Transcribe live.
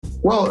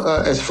Well,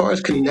 as far as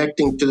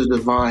connecting to the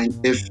divine,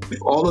 if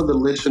all of the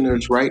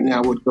listeners right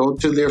now would go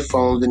to their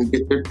phones and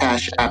get their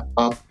Cash App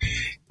up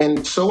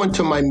and sow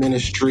into my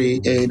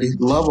ministry a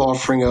love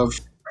offering of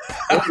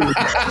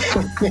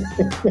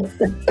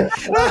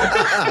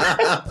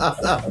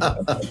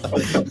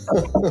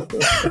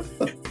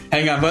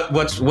Hang on,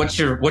 what's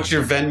your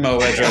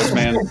Venmo address,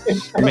 man?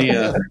 Let me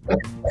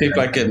see if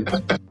I can.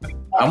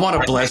 I want a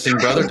blessing,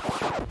 brother.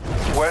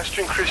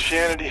 Western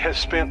Christianity has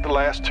spent the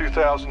last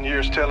 2,000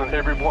 years telling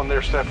everyone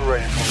they're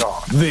separated from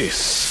God.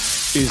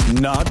 This is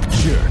Not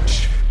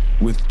Church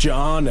with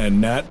John and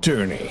Nat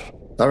Turney.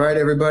 All right,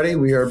 everybody,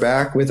 we are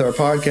back with our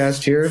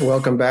podcast here.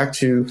 Welcome back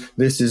to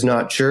This is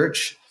Not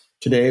Church.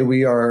 Today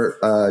we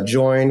are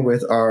joined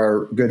with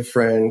our good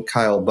friend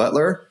Kyle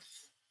Butler.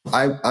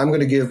 I'm going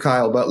to give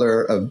Kyle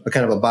Butler a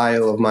kind of a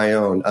bio of my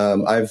own.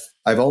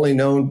 I've only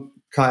known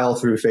Kyle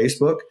through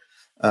Facebook.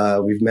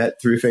 We've met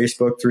through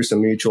Facebook through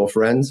some mutual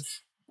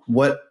friends.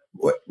 What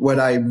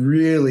I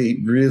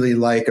really, really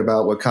like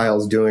about what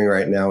Kyle's doing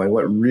right now, and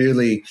what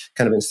really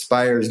kind of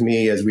inspires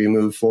me as we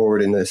move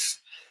forward in this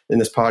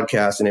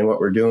podcast and in what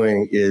we're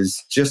doing,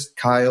 is just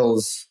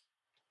Kyle's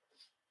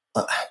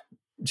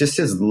just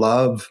his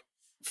love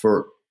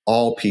for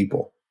all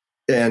people.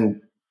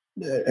 And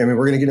I mean,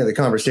 we're going to get into the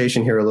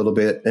conversation here a little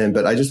bit,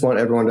 but I just want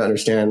everyone to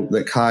understand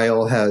that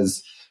Kyle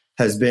has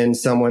been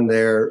someone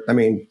there. I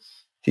mean,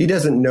 he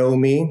doesn't know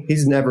me.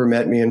 He's never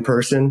met me in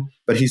person,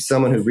 but he's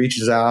someone who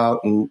reaches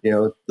out and,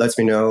 lets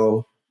me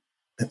know,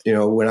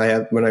 when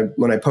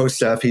I post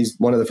stuff. He's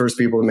one of the first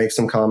people to make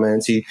some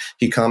comments. He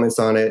comments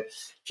on it.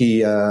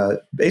 He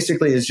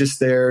basically is just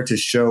there to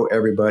show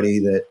everybody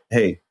that,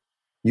 hey,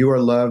 you are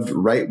loved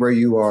right where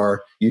you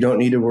are. You don't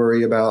need to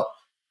worry about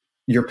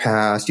your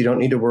past. You don't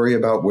need to worry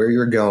about where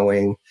you're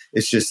going.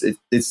 It's just,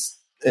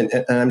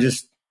 and I'm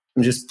just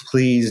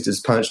pleased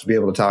as punch to be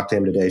able to talk to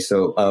him today.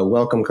 So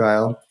welcome,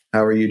 Kyle.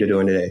 How are you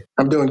doing today?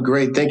 I'm doing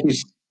great. Thank you.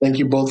 Thank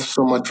you both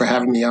so much for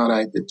having me on.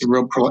 It's a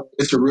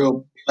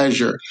real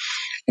pleasure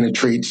and a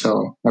treat.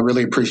 So I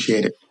really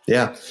appreciate it.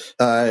 Yeah.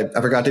 I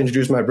forgot to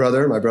introduce my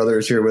brother. My brother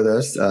is here with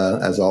us,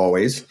 as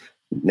always.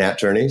 Nat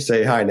Turney.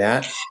 Say hi,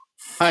 Nat.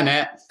 Hi,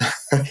 Nat.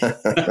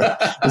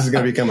 This is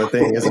going to become a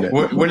thing, isn't it?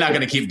 We're not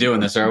going to keep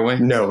doing this, are we?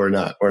 No, we're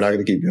not. We're not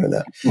going to keep doing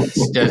that.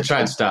 Yeah, try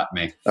and stop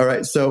me. All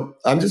right. So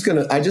I just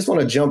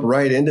want to jump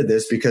right into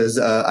this because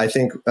I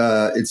think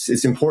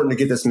it's important to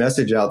get this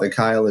message out that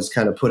Kyle is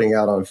kind of putting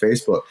out on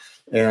Facebook.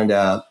 And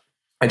I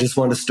just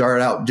wanted to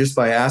start out just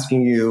by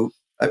asking you,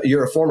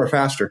 you're a former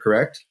pastor,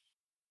 correct?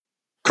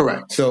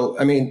 Correct. So,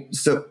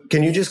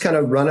 can you just kind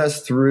of run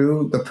us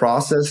through the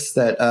process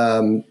that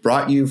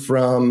brought you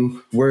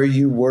from where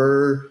you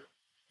were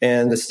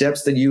and the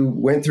steps that you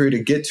went through to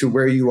get to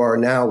where you are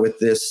now with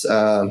this?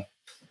 I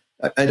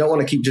don't want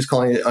to keep just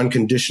calling it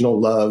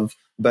unconditional love,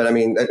 but I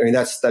mean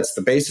that's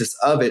the basis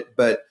of it.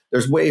 But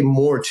there's way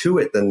more to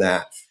it than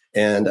that.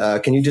 And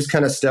can you just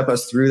kind of step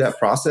us through that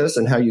process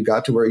and how you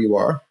got to where you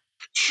are?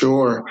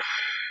 Sure.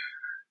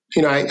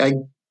 I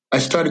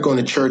started going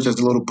to church as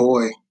a little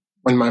boy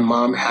when my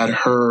mom had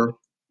her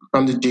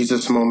come to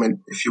Jesus moment,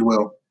 if you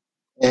will.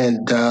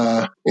 And,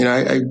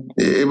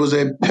 it was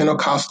a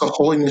Pentecostal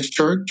holiness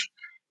church,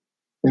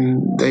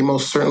 and they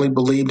most certainly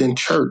believed in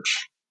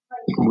church.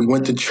 We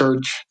went to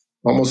church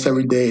almost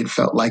every day, it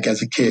felt like,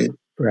 as a kid.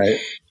 Right.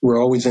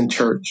 We're always in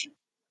church.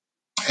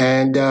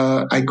 And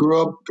I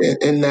grew up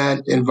in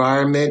that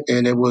environment,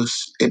 and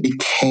it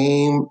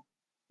became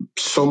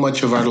so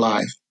much of our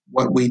life,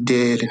 what we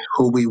did and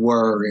who we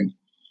were, and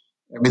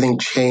everything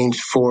changed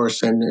for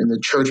us, and the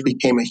church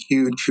became a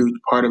huge, huge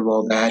part of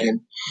all that.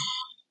 And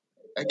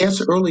I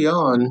guess early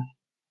on,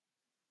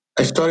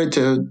 I started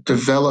to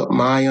develop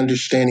my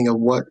understanding of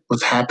what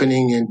was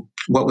happening and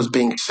what was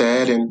being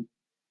said. And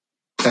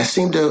I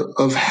seemed to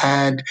have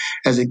had,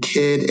 as a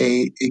kid,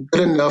 a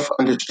good enough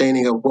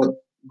understanding of what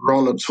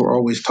grown-ups were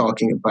always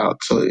talking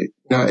about. So,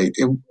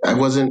 I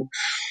wasn't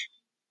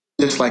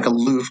just like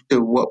aloof to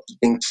what was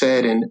being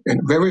said. And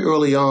very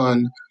early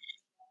on,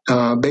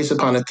 based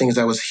upon the things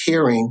I was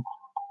hearing,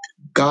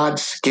 God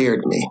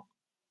scared me.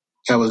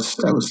 I was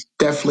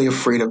definitely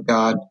afraid of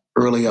God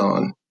early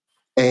on.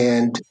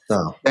 And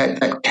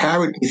that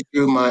carried me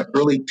through my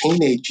early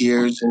teenage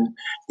years. And,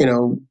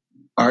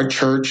 our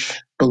church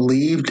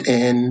believed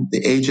in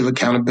the age of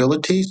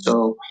accountability.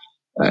 So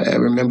I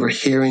remember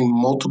hearing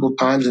multiple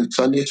times in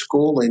Sunday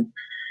school, and,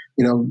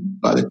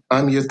 by the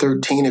time you're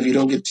 13, if you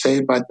don't get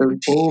saved by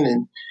 13,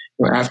 and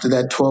after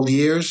that 12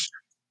 years,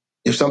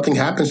 if something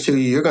happens to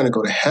you, you're going to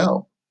go to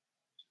hell.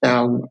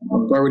 Now,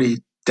 I'm already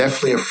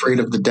definitely afraid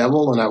of the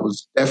devil, and I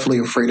was definitely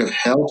afraid of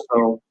hell.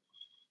 So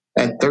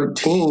at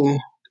 13,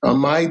 on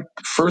my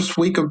first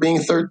week of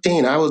being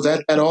 13, I was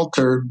at that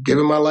altar,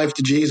 giving my life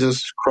to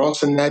Jesus,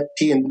 crossing that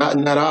T and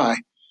dotting that I.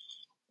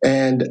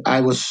 And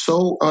I was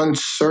so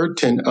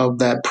uncertain of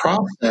that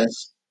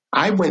process,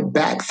 I went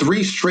back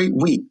 3 straight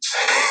weeks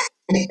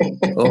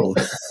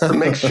to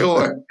make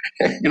sure,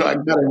 I got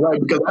it right,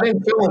 because I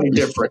didn't feel any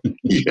different,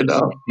 Me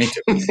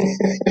too.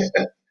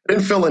 I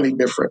didn't feel any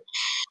different.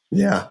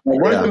 Yeah. I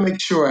wanted to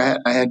make sure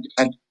I had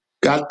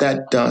got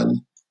that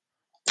done.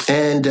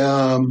 And,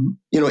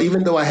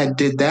 even though I had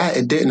did that,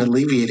 it didn't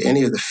alleviate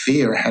any of the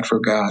fear I had for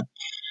God.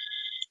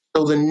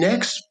 So the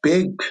next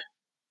big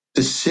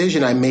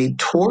decision I made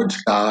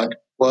towards God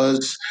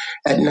was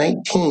at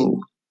 19,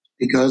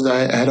 because I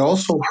had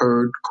also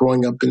heard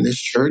growing up in this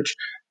church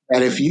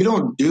that if you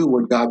don't do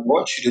what God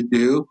wants you to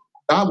do,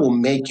 God will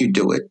make you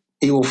do it.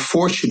 He will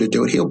force you to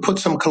do it. He'll put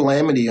some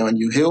calamity on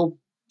you. He'll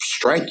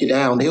strike you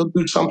down. He'll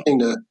do something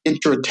to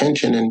get your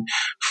attention and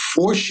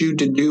force you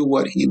to do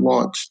what he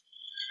wants.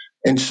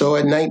 And so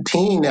at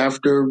 19,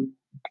 after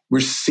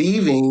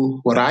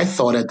receiving what I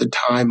thought at the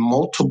time,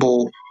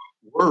 multiple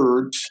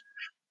words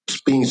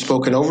being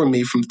spoken over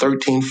me from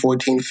 13,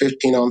 14,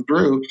 15 on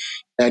through,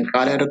 that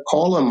God had a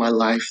call on my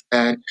life,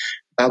 that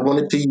God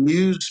wanted to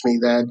use me,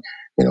 that,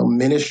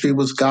 ministry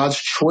was God's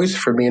choice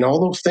for me and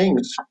all those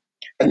things.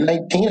 At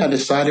 19, I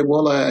decided,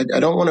 well, I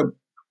don't want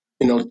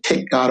to,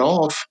 tick God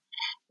off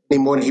any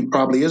more than he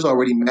probably is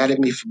already mad at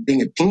me for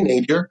being a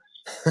teenager.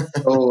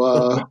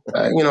 So,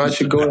 I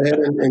should go ahead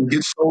and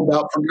get sold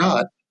out for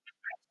God.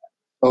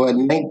 So at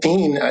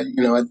 19, I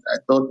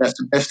thought that's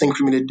the best thing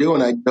for me to do.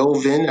 And I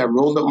dove in, I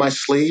rolled up my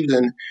sleeves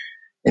and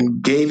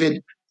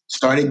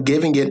started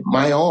giving it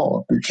my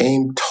all,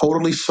 became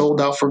totally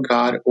sold out for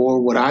God, or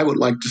what I would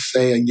like to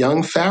say, a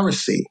young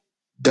Pharisee,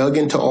 dug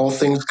into all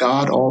things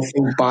God, all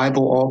things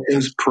Bible, all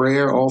things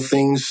prayer, all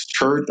things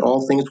church,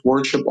 all things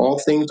worship, all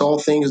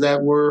things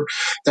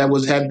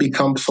had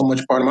become so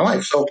much part of my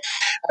life. So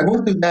I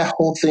went through that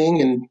whole thing,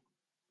 and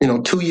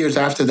 2 years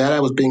after that, I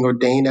was being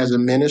ordained as a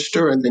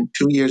minister. And then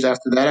 2 years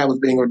after that, I was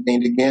being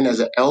ordained again as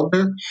an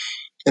elder.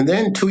 And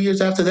then 2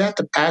 years after that,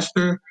 the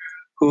pastor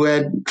who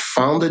had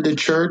founded the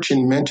church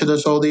and mentored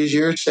us all these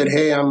years said,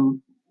 "Hey,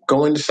 I'm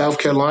going to South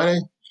Carolina.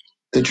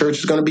 The church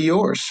is going to be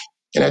yours."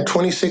 And at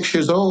 26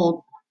 years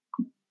old,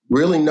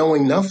 really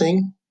knowing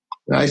nothing,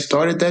 I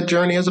started that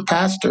journey as a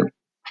pastor.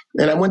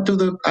 And I went through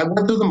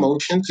the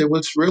motions. It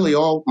was really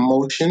all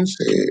motions.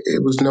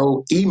 It was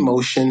no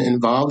emotion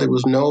involved. It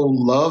was no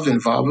love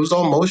involved. It was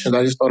all motions.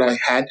 I just thought I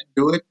had to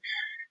do it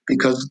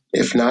because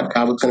if not,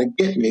 God was going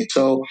to get me.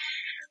 So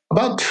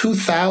about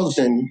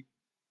 2000,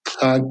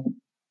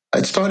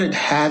 I started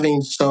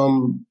having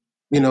some,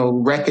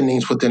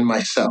 reckonings within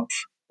myself.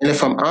 And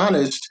if I'm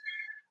honest,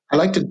 I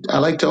like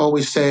to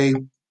always say,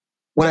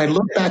 when I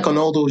look back on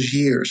all those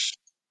years,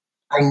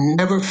 it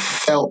never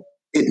felt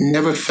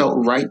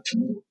right to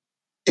me.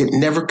 It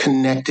never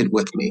connected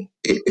with me.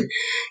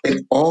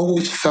 It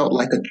always felt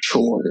like a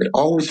chore. It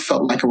always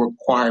felt like a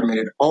requirement.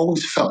 It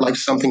always felt like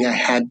something I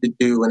had to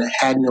do, and I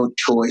had no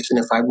choice. And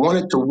if I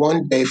wanted to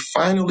one day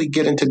finally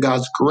get into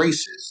God's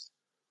graces,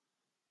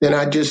 then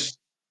I just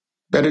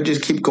better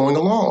just keep going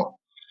along.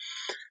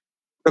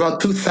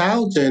 About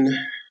 2000,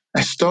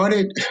 I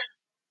started,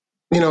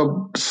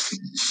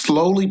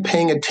 slowly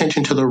paying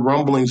attention to the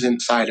rumblings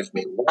inside of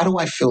me. Why do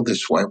I feel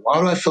this way? Why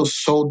do I feel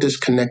so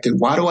disconnected?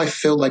 Why do I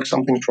feel like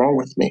something's wrong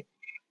with me?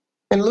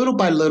 And little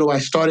by little, I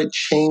started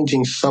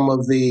changing some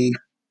of the,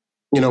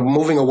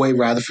 moving away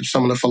rather from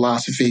some of the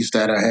philosophies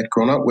that I had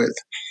grown up with.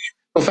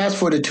 Well, fast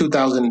forward to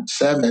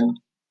 2007,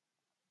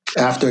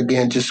 after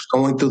again just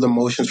going through the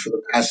motions for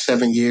the past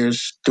 7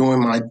 years, doing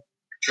my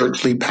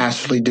churchly,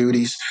 pastorly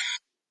duties,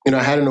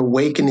 I had an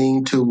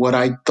awakening to what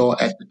I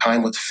thought at the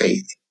time was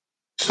faith.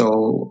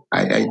 So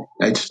I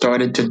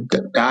started to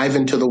dive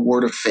into the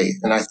word of faith,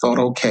 and I thought,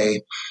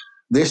 okay,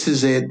 this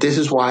is it. This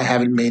is why I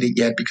haven't made it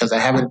yet, because I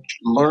haven't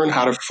learned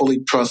how to fully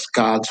trust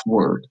God's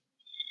word.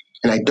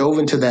 And I dove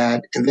into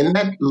that, and then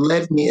that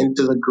led me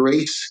into the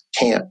grace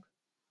camp.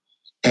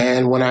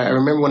 And I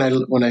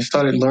remember when I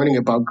started learning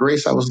about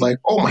grace, I was like,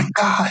 oh my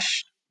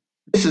gosh,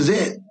 this is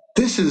it.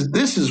 This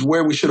is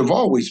where we should have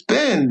always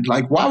been.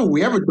 Like, why were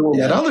we ever doing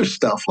that other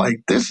stuff? Like,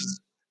 this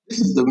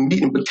is the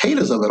meat and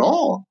potatoes of it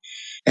all.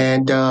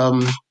 And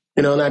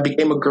and I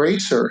became a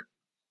gracer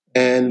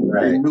and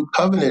a new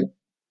covenant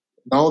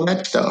and all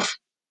that stuff.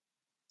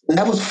 And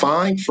that was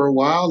fine for a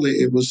while.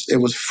 It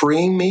was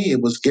freeing me.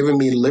 It was giving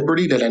me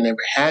liberty that I never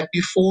had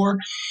before.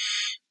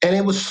 And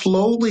it was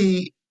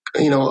slowly,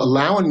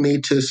 allowing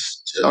me to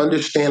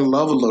understand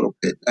love a little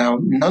bit. Now,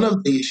 none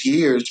of these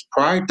years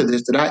prior to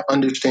this did I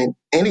understand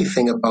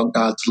anything about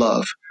God's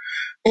love.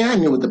 Yeah, I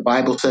knew what the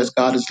Bible says,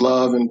 God is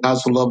love and God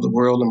so loved the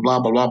world and blah,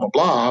 blah, blah, blah,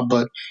 blah.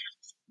 But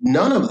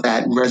none of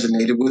that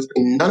resonated with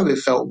me. None of it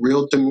felt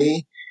real to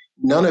me.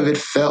 None of it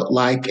felt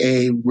like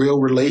a real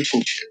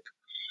relationship.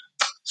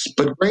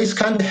 But grace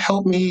kind of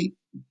helped me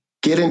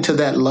get into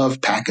that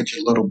love package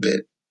a little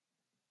bit.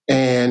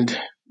 And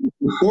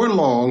before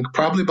long,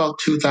 probably about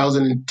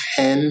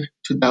 2010,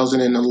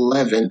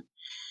 2011,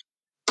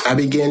 I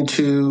began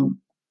to,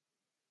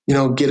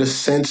 get a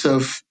sense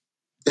of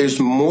there's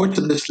more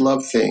to this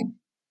love thing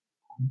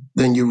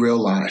than you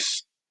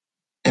realize.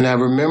 And I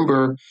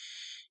remember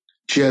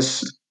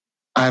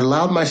I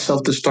allowed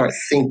myself to start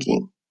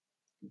thinking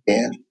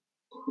again.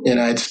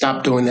 And I had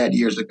stopped doing that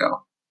years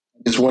ago.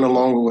 Just went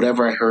along with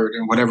whatever I heard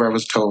and whatever I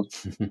was told.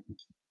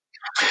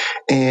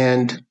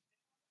 And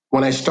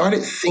when I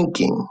started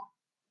thinking,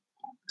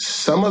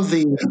 some of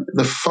the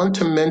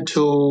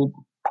fundamental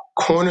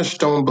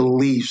cornerstone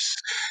beliefs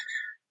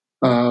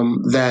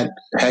that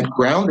had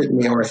grounded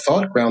me or I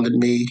thought grounded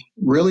me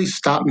really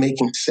stopped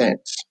making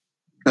sense.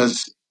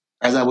 Because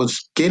as I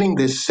was getting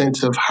this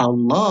sense of how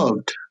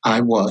loved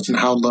I was and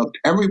how loved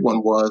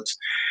everyone was,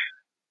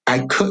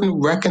 I couldn't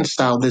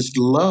reconcile this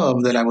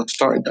love that I was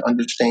starting to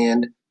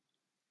understand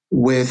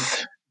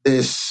with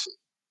this,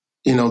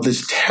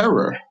 this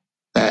terror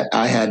that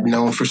I had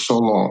known for so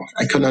long.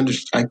 I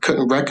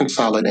couldn't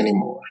reconcile it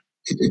anymore.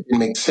 It didn't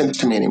make sense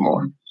to me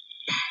anymore.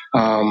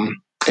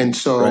 And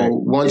so Right.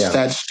 once Yeah.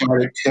 that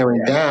started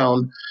tearing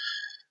down,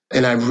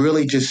 and I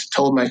really just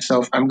told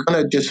myself, I'm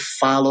going to just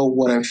follow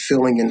what I'm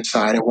feeling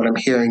inside and what I'm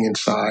hearing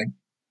inside.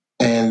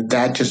 And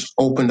that just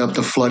opened up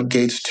the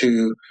floodgates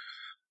to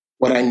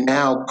what I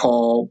now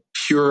call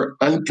pure,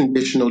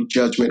 unconditional,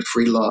 judgment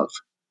free love.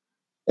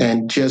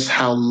 And just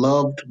how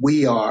loved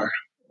we've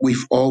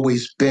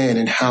always been,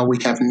 and how we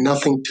have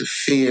nothing to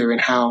fear, and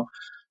how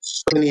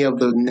so many of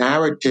the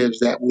narratives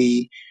that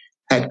we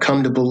had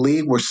come to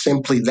believe were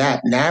simply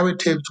that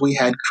narratives we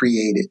had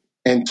created.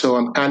 And so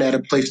I'm kind of at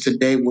a place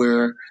today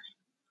where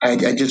I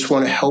just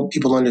want to help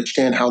people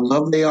understand how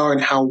loved they are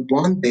and how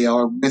one they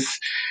are with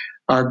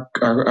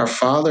our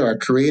Father, our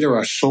Creator,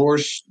 our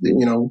Source,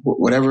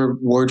 whatever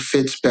word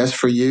fits best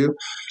for you.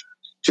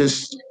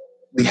 Just,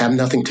 we have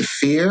nothing to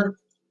fear.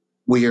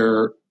 We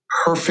are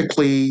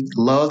perfectly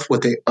loved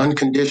with an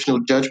unconditional,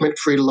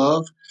 judgment-free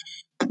love.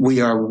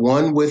 We are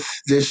one with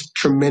this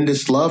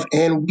tremendous love,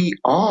 and we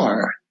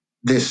are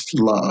this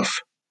love.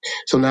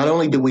 So not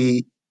only do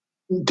we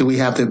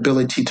have the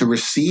ability to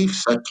receive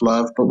such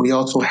love, but we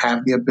also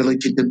have the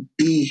ability to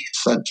be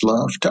such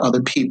love to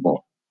other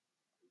people.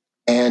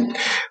 And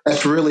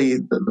that's really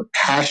the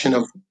passion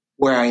of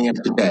where I am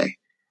today,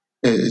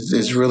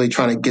 is really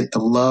trying to get the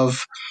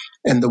love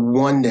and the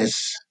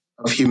oneness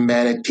of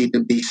humanity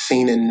to be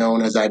seen and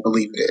known as I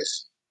believe it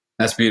is.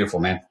 That's beautiful,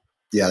 man.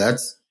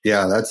 That's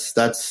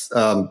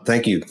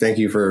thank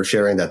you for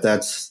sharing that.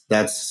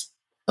 That's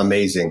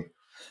amazing.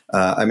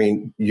 I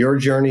mean, your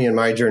journey and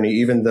my journey,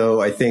 even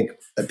though I think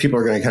people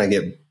are going to kind of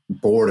get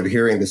bored of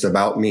hearing this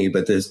about me,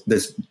 but this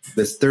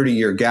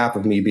 30-year gap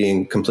of me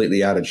being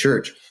completely out of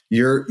church,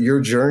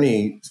 your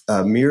journey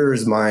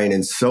mirrors mine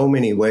in so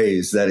many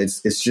ways that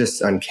it's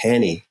just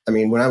uncanny. I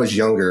mean, when I was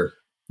younger,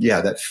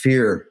 that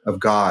fear of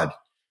God,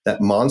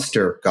 that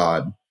monster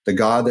God, the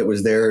God that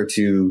was there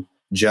to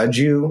judge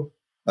you,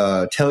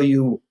 tell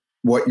you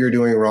what you're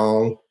doing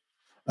wrong.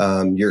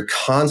 You're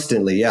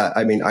constantly,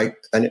 I mean, I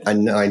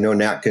know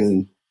Nat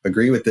can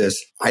agree with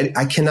this.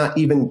 I cannot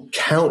even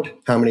count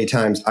how many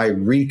times I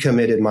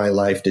recommitted my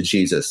life to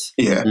Jesus.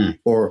 Yeah.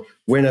 Or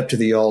went up to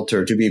the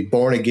altar to be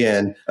born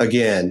again. I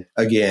mean,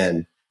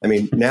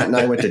 Nat and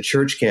I went to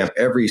church camp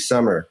every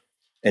summer,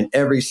 and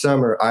every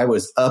summer I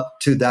was up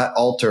to that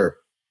altar,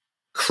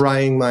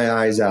 crying my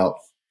eyes out,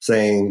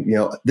 saying,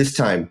 this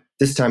time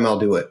I'll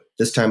do it.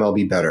 This time I'll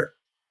be better.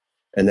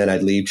 And then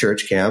I'd leave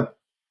church camp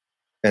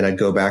and I'd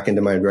go back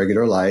into my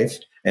regular life,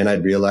 and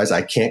I'd realize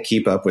I can't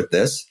keep up with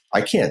this.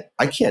 I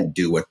can't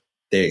do what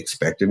they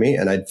expect of me,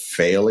 and I'd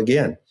fail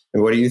again.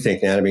 And what do you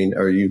think, Nat? I mean,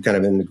 are you kind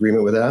of in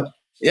agreement with that?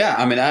 Yeah.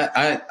 I mean,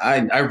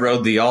 I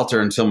rode the altar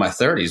until my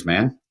 30s,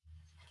 man.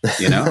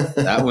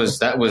 That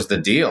was the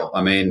deal.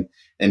 I mean,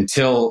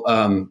 until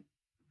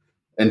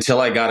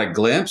I got a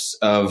glimpse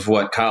of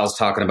what Kyle's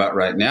talking about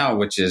right now,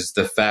 which is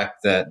the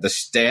fact that the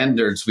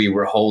standards we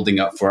were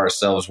holding up for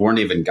ourselves weren't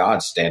even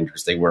God's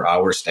standards. They were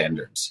our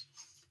standards.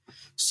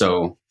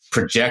 So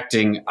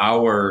projecting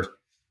our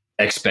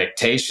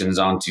expectations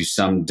onto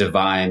some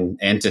divine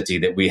entity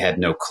that we had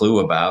no clue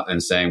about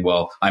and saying,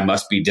 well, I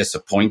must be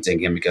disappointing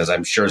him because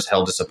I'm sure as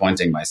hell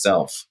disappointing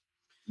myself,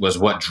 was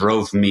what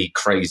drove me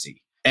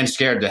crazy and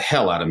scared the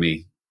hell out of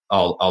me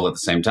all at the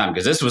same time.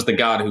 Because this was the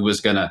God who was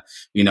going to,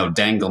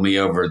 dangle me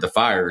over the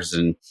fires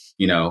and,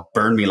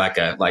 burn me like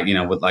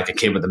a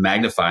kid with a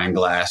magnifying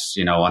glass,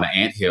 on an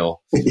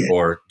anthill,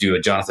 or do a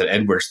Jonathan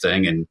Edwards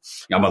thing. And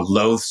I'm a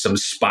loathsome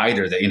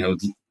spider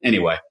that,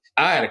 anyway.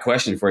 I had a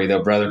question for you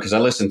though, brother, because I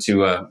listened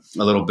to a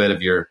little bit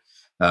of your,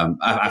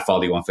 I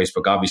follow you on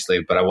Facebook,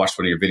 obviously, but I watched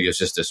one of your videos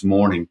just this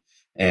morning.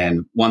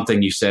 And one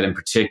thing you said in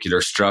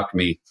particular struck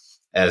me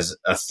as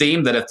a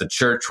theme that if the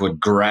church would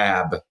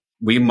grab,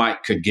 we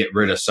could get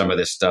rid of some of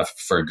this stuff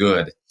for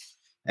good.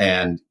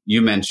 And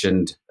you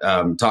mentioned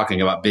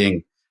talking about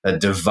being a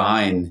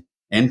divine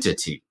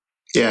entity.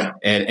 Yeah.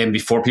 And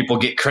before people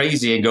get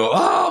crazy and go,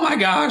 oh my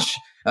gosh,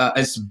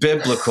 it's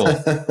biblical,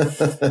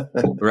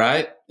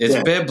 right?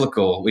 It's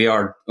biblical. We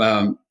are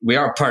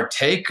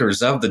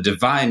partakers of the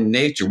divine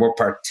nature. We're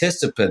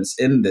participants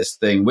in this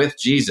thing with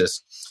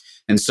Jesus.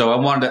 And so I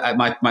wanted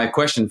to, my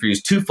question for you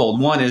is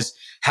twofold. One is,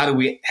 how do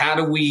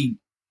we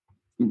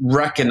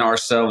reckon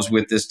ourselves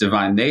with this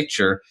divine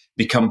nature,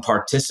 become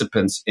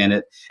participants in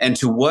it? And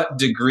to what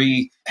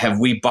degree have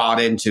we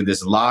bought into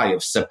this lie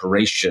of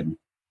separation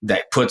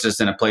that puts us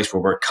in a place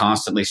where we're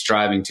constantly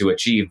striving to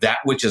achieve that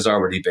which has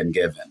already been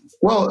given?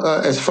 Well,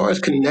 as far as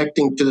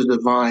connecting to the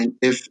divine,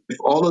 if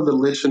all of the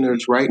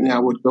listeners right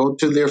now would go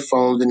to their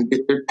phones and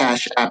get their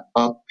Cash App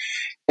up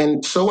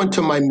and sow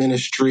into my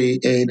ministry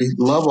a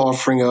love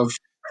offering of.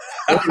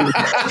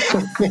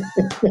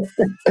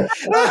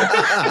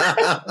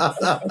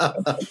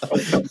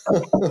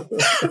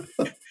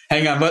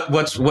 Hang on,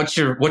 what's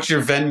your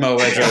Venmo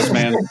address,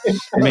 man?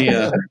 Let me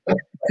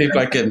see if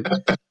I can.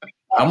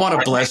 I want a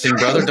blessing,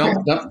 brother.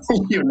 Don't.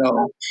 You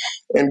know,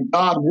 and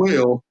God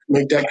will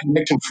make that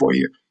connection for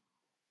you.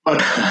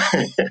 But,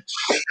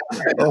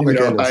 oh my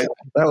goodness,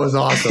 that was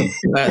awesome.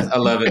 I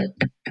love it.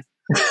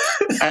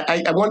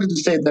 I wanted to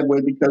say it that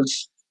way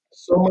because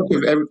so much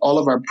of all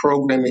of our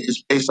programming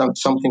is based on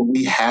something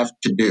we have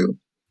to do.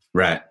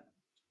 Right.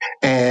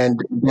 And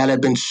that have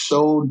been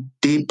so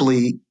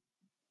deeply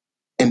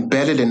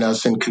embedded in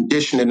us and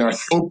conditioned in our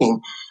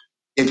thinking,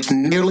 it's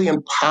nearly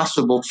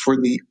impossible for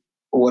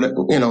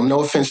no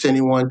offense to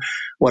anyone,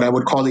 what I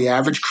would call the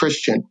average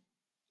Christian,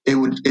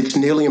 it's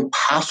nearly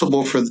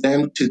impossible for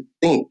them to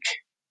think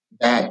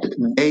that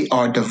they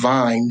are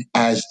divine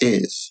as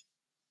is.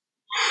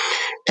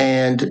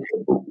 And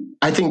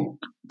I think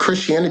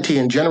Christianity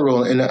in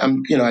general, and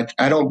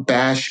I don't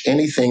bash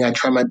anything. I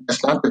try my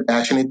best not to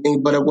bash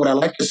anything. But what I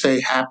like to say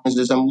happens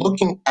is I'm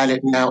looking at it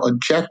now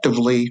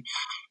objectively,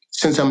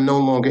 since I'm no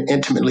longer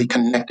intimately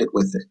connected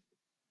with it.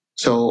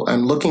 So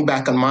I'm looking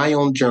back on my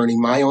own journey,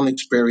 my own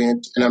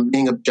experience, and I'm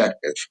being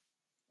objective.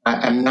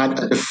 I'm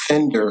not a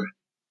defender.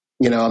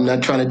 I'm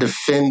not trying to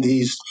defend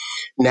these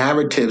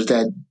narratives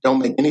that don't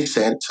make any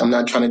sense. I'm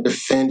not trying to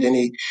defend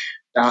any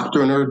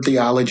doctrine or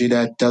theology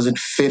that doesn't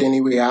fit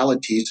any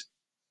realities.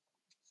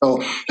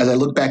 So as I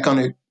look back on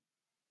it,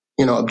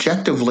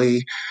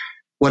 objectively,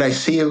 what I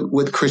see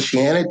with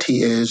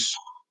Christianity is,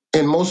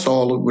 and most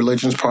all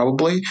religions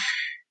probably,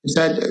 is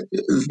that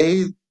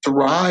they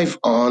thrive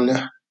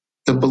on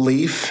the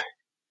belief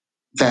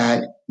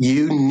that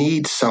you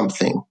need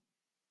something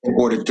in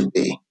order to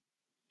be.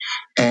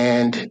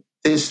 And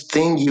this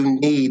thing you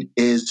need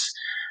is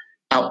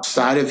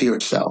outside of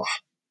yourself.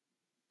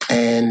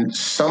 And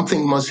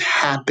something must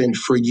happen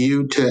for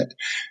you to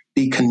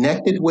be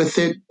connected with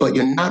it, but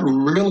you're not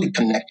really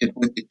connected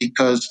with it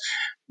because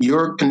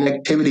your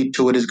connectivity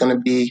to it is going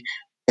to be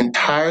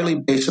entirely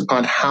based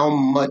upon how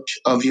much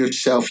of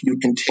yourself you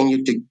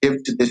continue to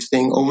give to this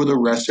thing over the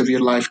rest of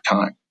your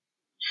lifetime.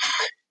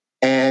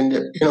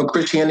 And,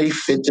 Christianity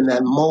fits in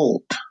that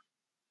mold.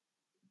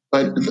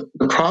 But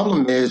the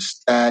problem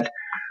is that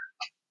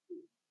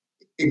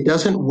it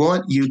doesn't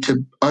want you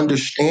to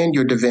understand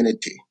your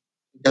divinity.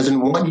 It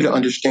doesn't want you to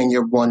understand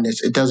your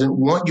oneness. It doesn't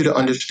want you to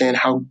understand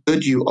how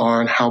good you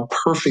are and how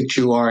perfect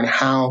you are and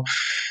how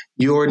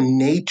your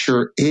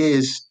nature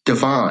is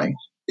divine.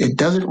 It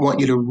doesn't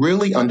want you to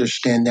really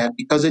understand that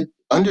because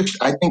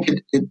I think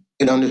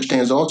it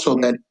understands also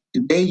that the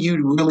day you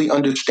really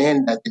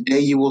understand that, the day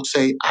you will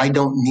say, I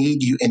don't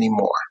need you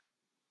anymore.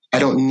 I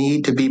don't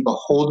need to be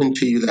beholden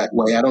to you that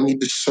way. I don't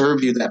need to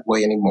serve you that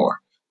way anymore.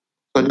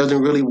 So it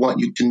doesn't really want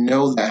you to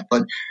know that.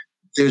 But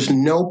there's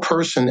no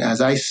person,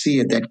 as I see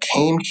it, that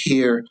came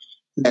here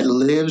that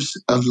lives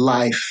a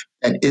life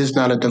that is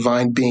not a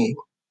divine being.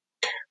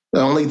 The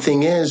only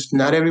thing is,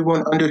 not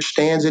everyone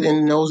understands it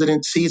and knows it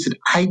and sees it.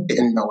 I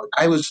didn't know it.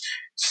 I was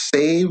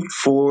saved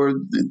for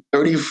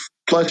 30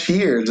 plus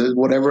years,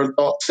 whatever I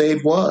thought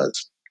saved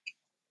was.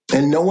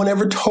 And no one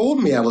ever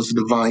told me I was a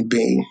divine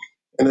being.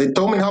 And they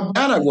told me how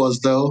bad I was,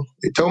 though.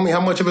 They told me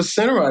how much of a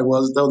sinner I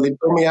was, though. They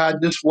told me I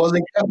just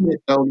wasn't kept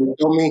it, though. They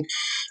told me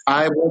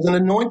I wasn't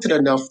anointed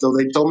enough, though.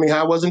 They told me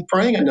I wasn't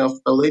praying enough,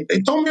 though. They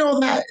told me all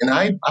that, and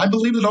I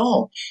believed it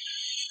all.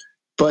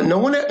 But no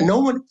one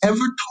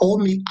ever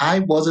told me I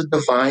was a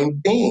divine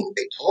being.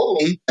 They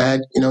told me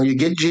that, you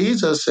get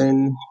Jesus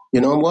and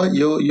you know what,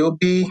 you'll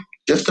be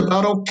just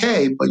about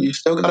okay, but you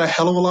still got a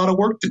hell of a lot of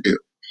work to do.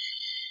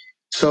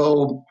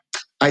 So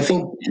I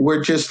think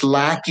we're just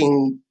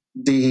lacking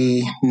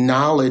the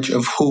knowledge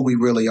of who we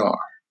really are.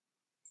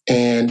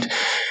 And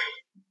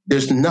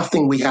there's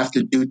nothing we have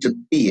to do to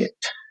be it.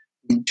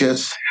 We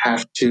just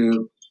have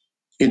to,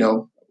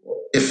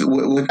 if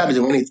we've got to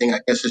do anything, I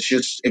guess it's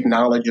just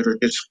acknowledge it or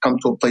just come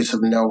to a place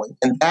of knowing.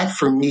 And that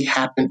for me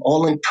happened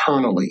all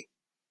internally.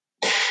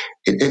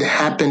 It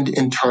happened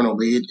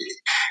internally.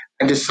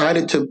 I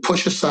decided to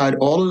push aside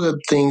all of the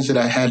things that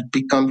I had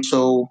become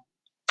so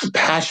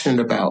passionate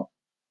about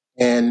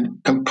and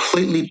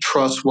completely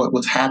trust what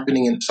was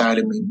happening inside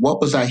of me.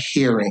 What was I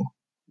hearing?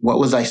 What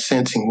was I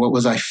sensing? What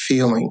was I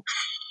feeling?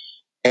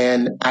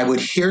 And I would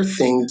hear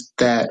things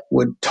that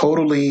would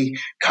totally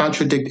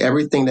contradict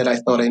everything that I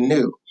thought I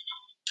knew.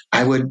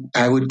 I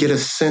would get a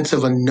sense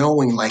of a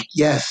knowing, like,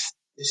 yes,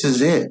 this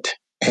is it.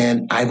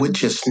 And I would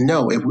just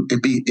know. It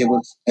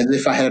was as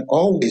if I had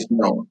always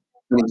known.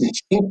 It was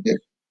instinctive.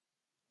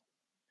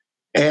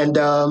 And,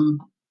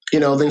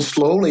 then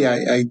slowly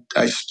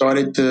I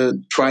started to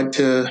try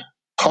to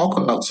talk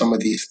about some of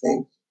these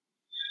things.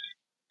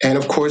 And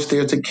of course,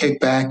 there's the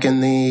kickback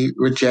and the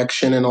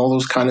rejection and all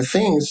those kind of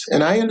things.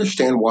 And I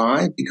understand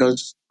why,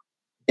 because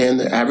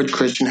the average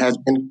Christian has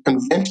been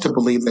convinced to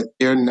believe that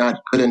they're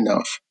not good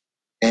enough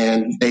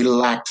and they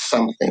lack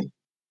something.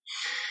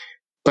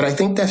 But I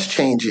think that's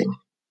changing.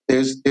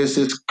 there's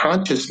this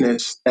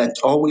consciousness that's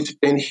always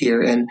been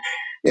here, and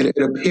it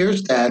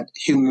appears that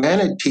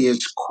humanity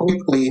is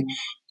quickly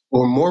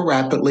or more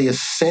rapidly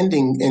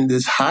ascending in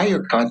this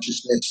higher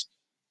consciousness.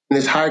 And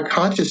this higher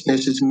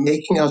consciousness is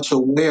making us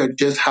aware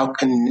just how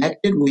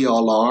connected we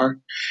all are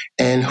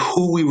and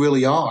who we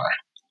really are.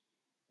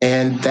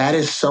 And that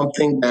is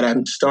something that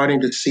I'm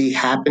starting to see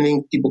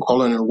happening. People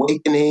call it an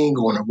awakening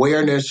or an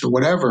awareness or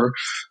whatever,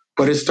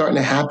 but it's starting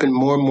to happen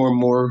more and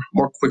more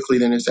quickly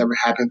than it's ever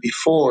happened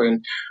before.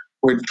 And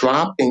we're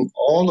dropping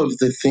all of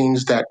the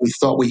things that we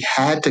thought we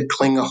had to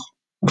cling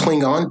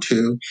on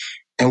to,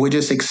 and we're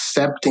just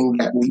accepting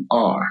that we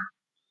are.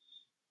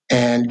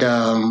 And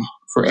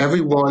for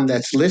everyone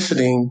that's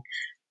listening,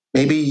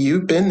 maybe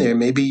you've been there.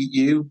 Maybe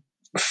you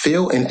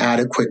feel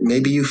inadequate.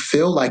 Maybe you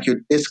feel like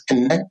you're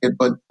disconnected,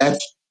 but that's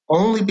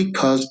only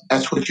because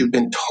that's what you've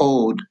been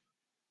told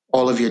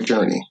all of your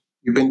journey.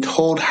 You've been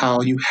told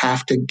how you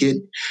have to get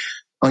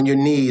on your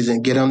knees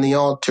and get on the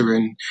altar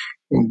and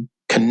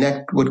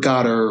connect with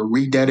God or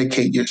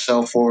rededicate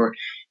yourself, or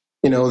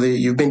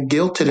you've been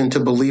guilted into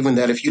believing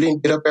that if you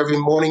didn't get up every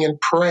morning and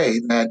pray,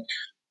 that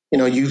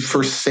you've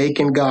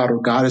forsaken God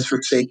or God has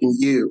forsaken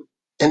you.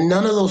 And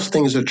none of those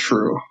things are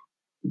true,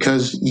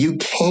 because you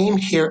came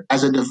here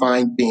as a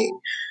divine being,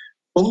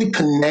 fully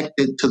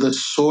connected to the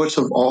source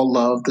of all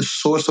love, the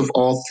source of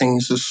all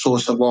things, the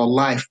source of all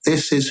life.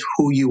 This is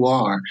who you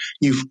are.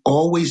 You've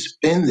always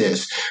been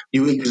this.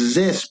 You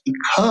exist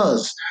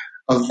because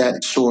of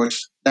that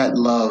source, that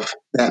love,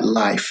 that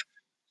life.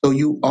 So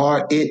you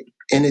are it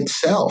in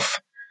itself.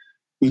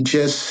 You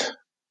just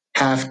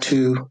have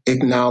to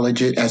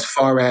acknowledge it, as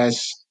far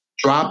as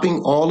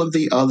dropping all of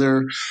the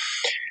other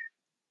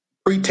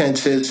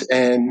pretenses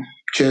and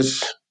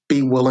just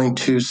be willing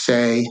to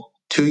say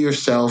to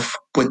yourself,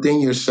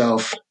 within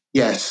yourself,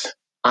 yes,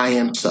 I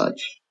am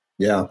such.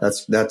 Yeah,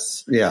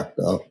 that's yeah.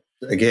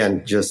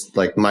 Again, just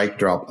like mic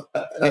drop.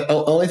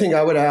 Only thing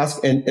I would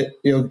ask, and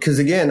because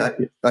again,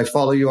 I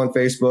follow you on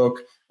Facebook.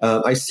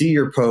 I see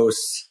your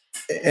posts,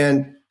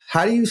 and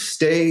how do you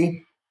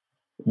stay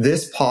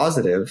this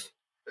positive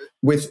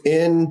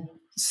within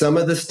some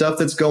of the stuff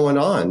that's going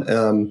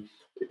on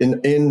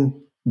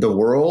in the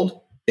world,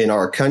 in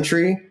our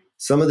country?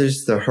 Some of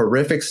the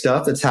horrific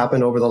stuff that's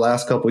happened over the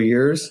last couple of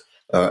years,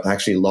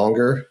 actually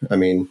longer. I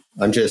mean,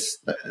 I'm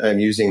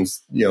using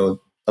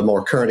a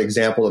more current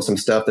example of some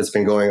stuff that's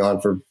been going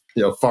on for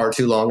far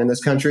too long in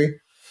this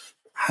country.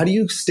 How do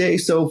you stay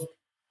so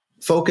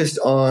focused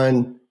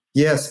on,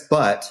 yes,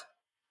 but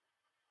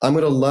I'm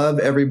going to love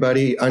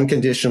everybody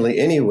unconditionally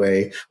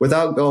anyway,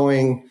 without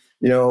going,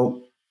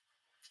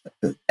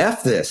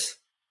 F this.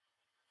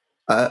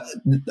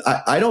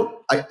 I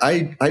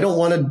don't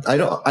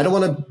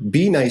want to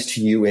be nice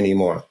to you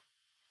anymore.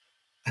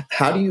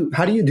 How do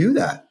you do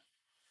that?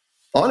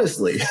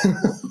 Honestly.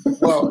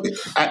 Well,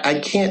 I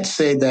can't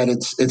say that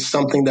it's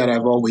something that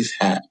I've always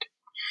had.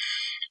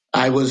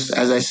 I was,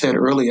 as I said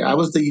earlier, I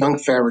was the young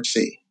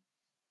Pharisee.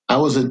 I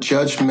was a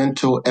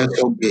judgmental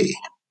SOB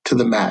to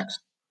the max.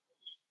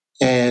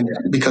 And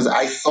because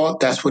I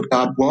thought that's what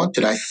God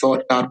wanted. I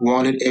thought God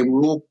wanted a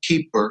rule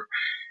keeper,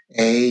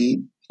 a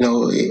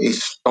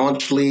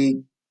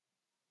staunchly,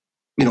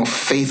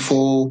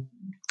 faithful,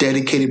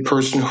 dedicated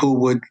person who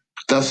would,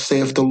 thus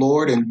saith the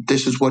Lord, and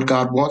this is what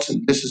God wants,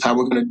 and this is how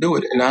we're going to do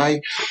it. And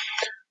I,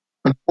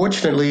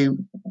 unfortunately,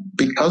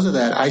 because of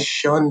that, I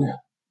shunned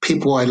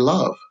people I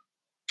love.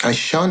 I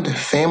shunned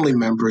family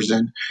members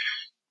and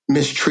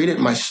mistreated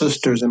my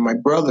sisters and my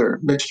brother,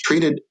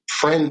 mistreated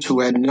friends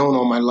who I had known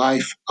all my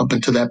life up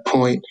until that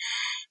point.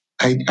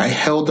 I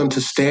held them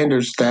to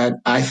standards that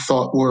I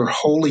thought were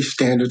holy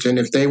standards. And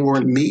if they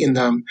weren't meeting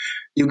them,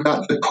 you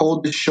got the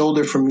coldest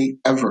shoulder from me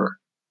ever.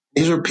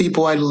 These are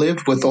people I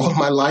lived with all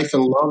my life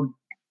and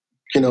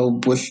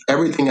loved, with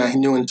everything I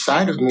knew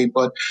inside of me.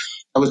 But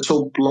I was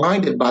so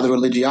blinded by the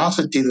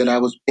religiosity that I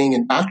was being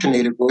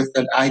indoctrinated with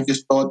that I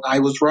just thought I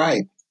was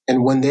right.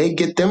 And when they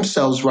get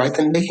themselves right,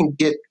 then they can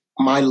get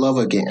my love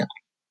again.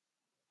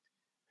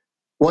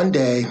 One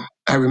day,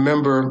 I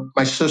remember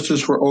my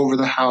sisters were over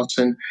the house,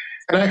 and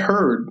I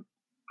heard,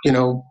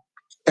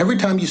 every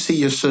time you see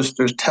your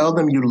sisters, tell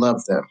them you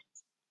love them.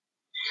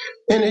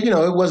 And it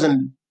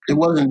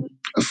wasn't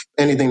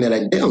anything that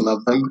I didn't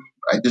love them.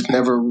 I just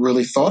never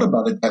really thought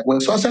about it that way.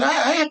 So I said,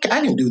 I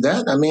can do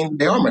that. I mean,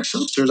 they are my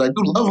sisters. I do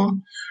love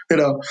them,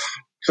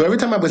 So every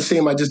time I would see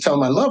them, I just tell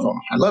them I love them.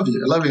 I love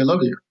you. I love you. I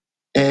love you.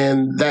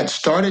 And that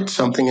started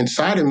something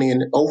inside of me.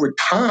 And over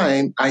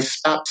time, I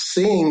stopped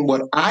seeing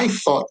what I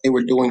thought they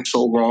were doing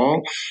so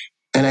wrong.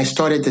 And I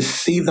started to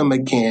see them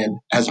again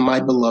as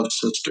my beloved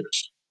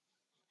sisters.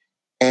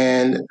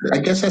 And I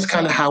guess that's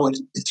kind of how it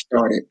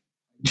started.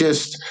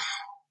 Just,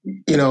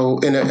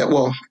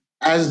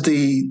 as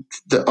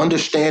the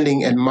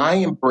understanding and my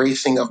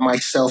embracing of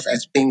myself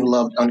as being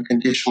loved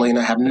unconditionally, and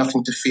I have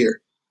nothing to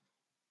fear.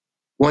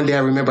 One day I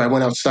remember I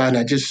went outside and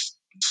I just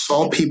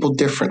saw people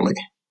differently.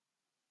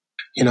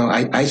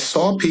 I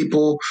saw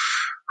people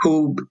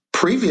who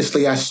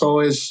previously I saw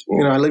is,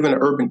 I live in an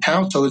urban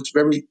town, so it's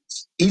very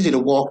easy to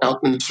walk out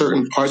in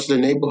certain parts of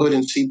the neighborhood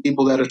and see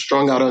people that are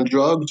strung out on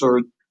drugs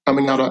or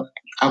coming out of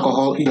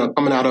alcohol,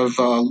 coming out of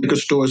liquor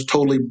stores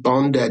totally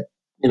bummed at,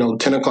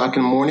 10 o'clock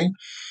in the morning.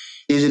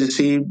 Easy to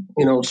see,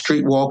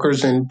 street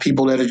walkers and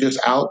people that are just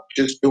out,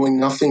 just doing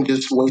nothing,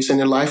 just wasting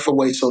their life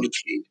away, so to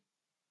speak.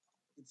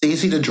 It's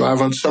easy to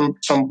drive on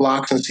some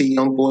blocks and see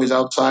young boys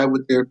outside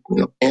with their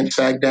pants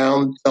sagged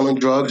down, selling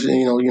drugs,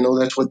 and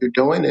that's what they're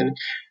doing. And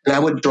I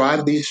would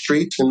drive these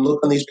streets and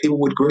look on these people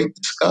with great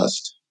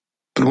disgust.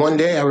 But one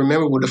day I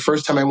remember the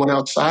first time I went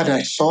outside and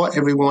I saw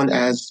everyone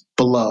as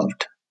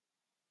beloved.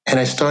 And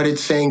I started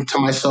saying to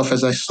myself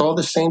as I saw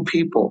the same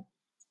people,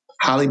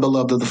 highly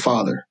beloved of the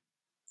Father,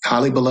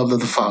 highly beloved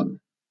of the Father,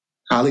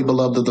 highly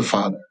beloved of the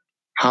Father,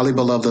 highly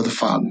beloved of the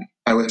Father.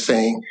 I was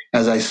saying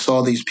as I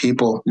saw these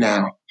people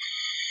now.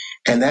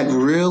 And that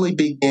really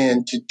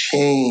began to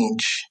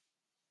change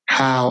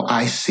how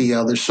I see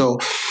others. So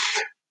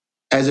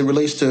as it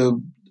relates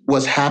to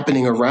what's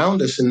happening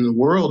around us in the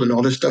world and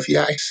all this stuff,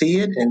 yeah, I see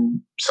it.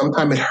 And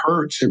sometimes it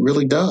hurts. It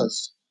really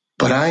does.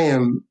 But I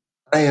am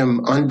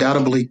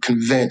undoubtedly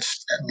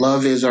convinced that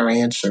love is our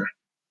answer.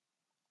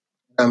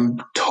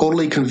 I'm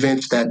totally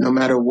convinced that no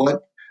matter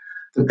what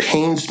the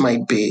pains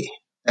might be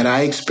that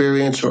I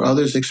experience or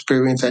others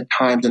experience at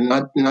times, and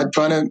not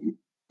trying to,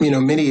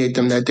 mediate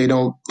them that they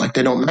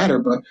don't matter,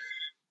 but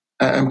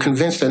I'm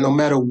convinced that no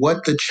matter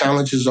what the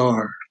challenges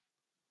are,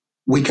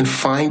 we can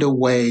find a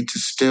way to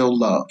still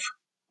love.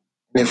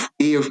 And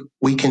if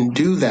we can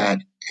do that,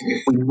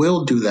 if we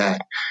will do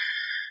that,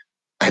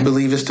 I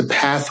believe it's the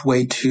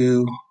pathway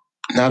to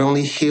not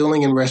only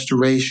healing and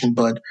restoration,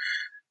 but,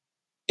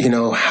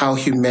 how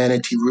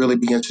humanity really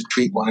begins to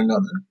treat one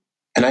another.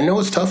 And I know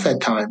it's tough at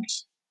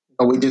times.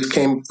 We just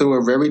came through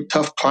a very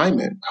tough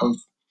climate of,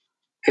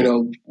 a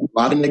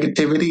lot of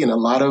negativity and a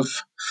lot of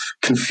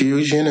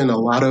confusion and a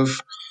lot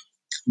of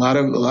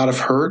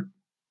hurt,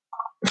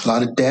 a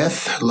lot of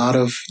death, a lot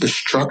of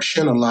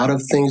destruction, a lot of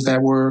things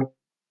that were,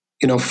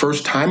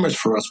 first timers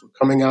for us. We're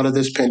coming out of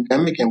this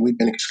pandemic and we've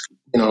been,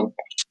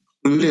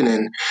 excluded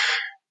and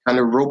kind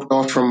of roped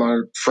off from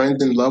our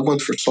friends and loved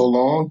ones for so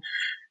long.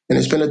 And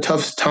it's been a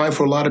tough time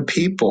for a lot of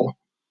people.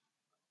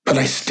 But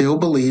I still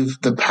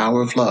believe the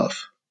power of love.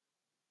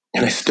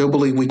 And I still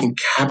believe we can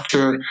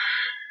capture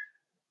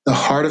the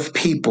heart of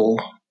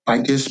people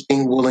by just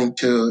being willing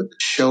to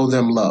show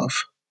them love.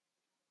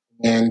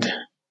 And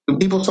do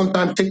people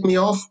sometimes tick me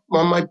off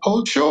on my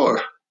post?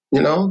 Sure.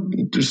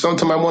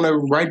 Sometimes I want to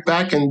write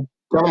back and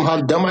tell them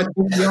how dumb I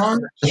think they are.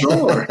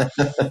 Sure.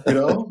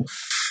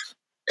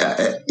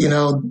 you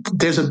know,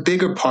 there's a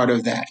bigger part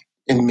of that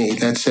in me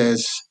that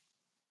says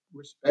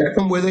respect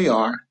them where they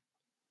are,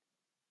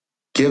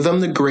 give them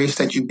the grace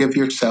that you give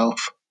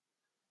yourself,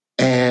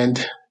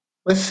 and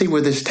let's see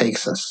where this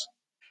takes us.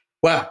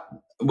 Well,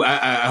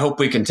 I hope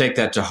we can take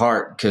that to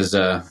heart because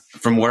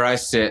from where I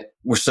sit,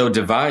 we're so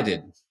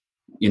divided.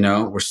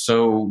 We're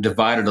so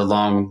divided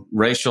along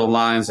racial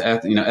lines,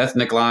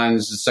 ethnic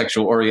lines,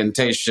 sexual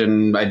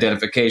orientation,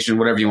 identification,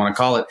 whatever you want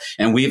to call it.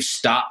 And we've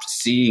stopped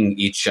seeing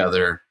each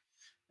other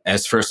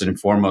as first and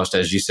foremost,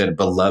 as you said,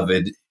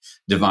 beloved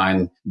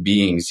divine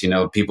beings,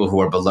 people who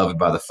are beloved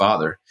by the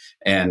Father.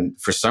 And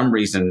for some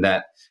reason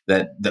that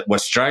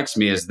what strikes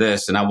me is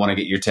this, and I want to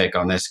get your take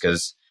on this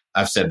because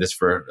I've said this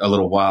for a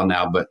little while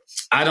now, but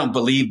I don't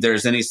believe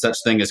there's any such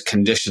thing as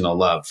conditional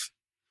love.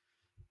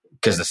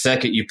 Because the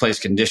second you place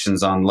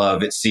conditions on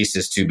love, it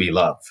ceases to be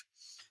love.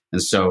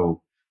 And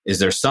so is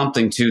there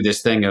something to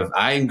this thing of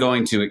I'm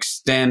going to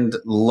extend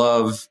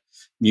love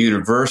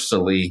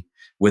universally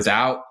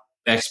without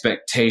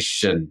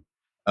expectation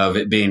of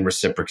it being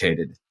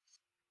reciprocated?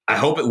 I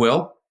hope it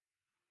will,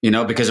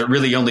 because it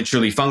really only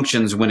truly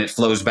functions when it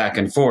flows back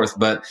and forth,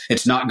 but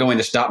it's not going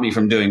to stop me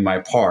from doing my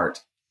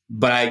part.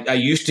 But I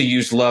used to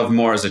use love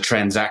more as a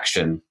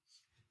transaction.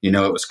 It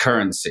was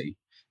currency.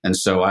 And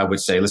so I would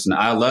say, listen,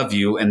 I love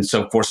you. And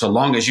so for so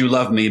long as you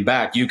love me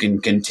back, you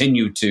can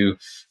continue to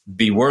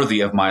be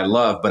worthy of my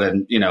love. But,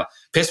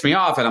 piss me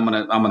off. And I'm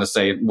going to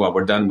say, well,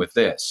 we're done with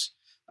this.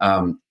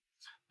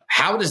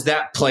 How does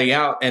that play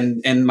out?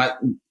 And my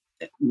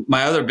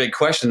other big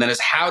question then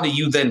is, how do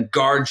you then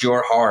guard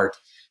your heart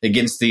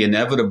against the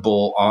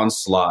inevitable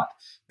onslaught?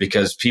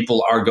 Because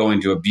people are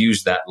going to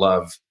abuse that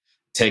love,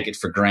 take it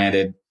for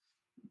granted,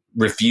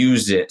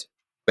 refuse it.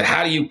 But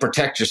how do you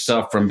protect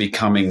yourself from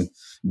becoming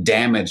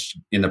damaged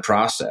in the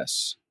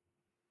process?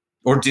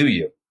 Or do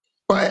you?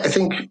 Well, I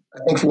think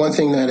one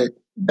thing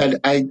that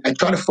I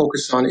try to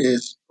focus on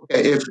is,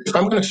 okay, if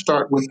I'm going to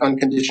start with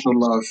unconditional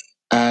love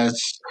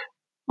as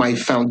my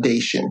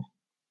foundation,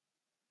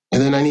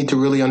 and then I need to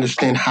really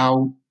understand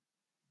how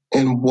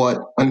and what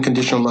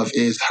unconditional love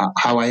is,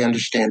 how I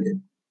understand it.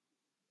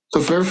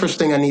 So the very first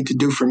thing I need to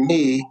do for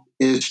me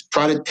is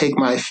try to take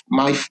my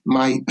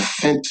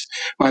offense,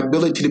 my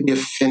ability to be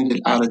offended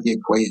out of the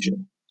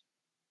equation.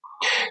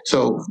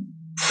 So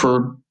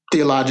for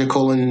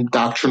theological and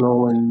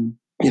doctrinal and,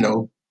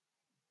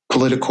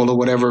 political or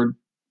whatever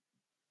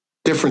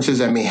differences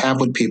I may have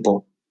with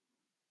people,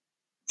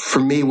 for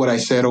me, what I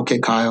said, okay,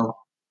 Kyle,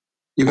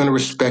 you're going to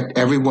respect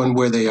everyone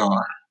where they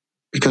are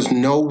because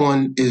no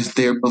one is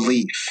their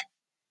belief.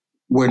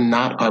 We're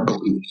not our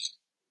beliefs.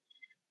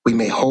 We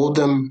may hold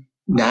them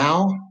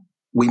now.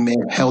 We may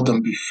have held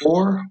them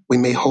before. We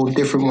may hold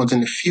different ones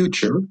in the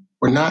future.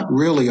 We're not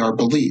really our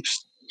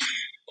beliefs.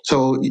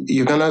 So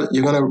you're gonna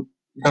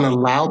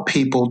allow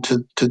people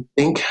to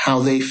think how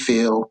they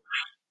feel,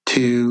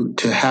 to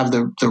have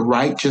the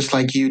right, just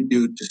like you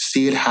do, to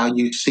see it how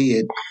you see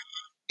it.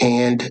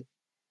 And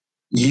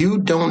you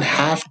don't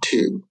have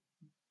to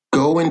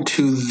go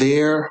into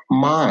their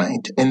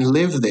mind and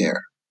live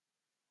there.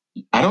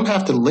 I don't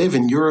have to live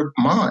in your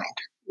mind.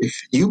 If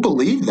you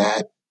believe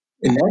that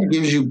and that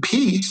gives you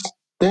peace,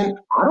 then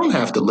I don't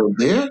have to live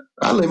there.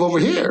 I live over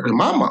here in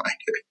my mind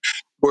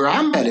where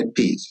I'm at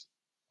peace.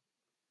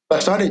 I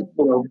started,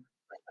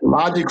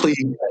 logically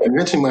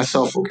convincing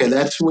myself, okay,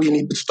 that's where you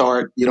need to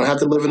start. You don't have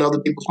to live in other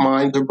people's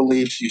minds or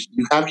beliefs.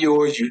 You have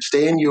yours, you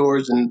stay in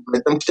yours and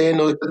let them stay in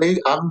those. They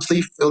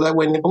obviously feel that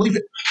way and they believe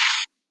it.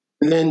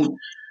 And then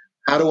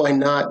how do I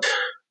not,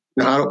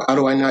 how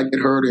do I not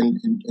get hurt and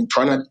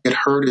try not to get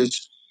hurt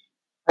is,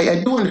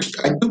 I do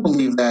understand, I do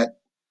believe that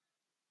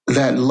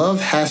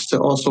love has to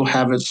also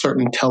have a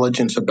certain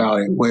intelligence about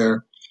it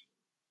where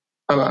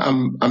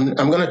I'm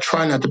going to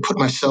try not to put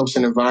myself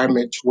in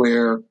environments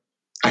where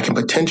I can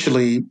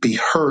potentially be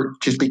hurt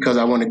just because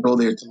I want to go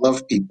there to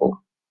love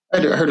people.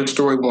 I heard a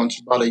story once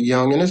about a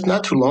young, and it's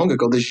not too long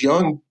ago, this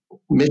young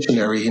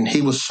missionary, and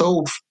he was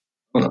so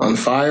on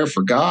fire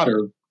for God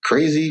or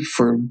crazy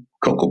for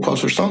Cocoa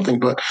Puffs or something,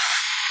 but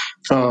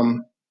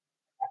um,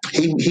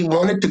 he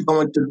wanted to go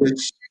into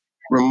this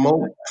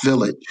remote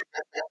village.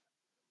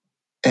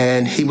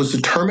 And he was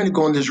determined to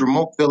go in this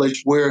remote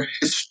village where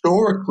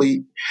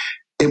historically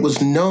it was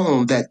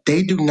known that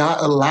they do not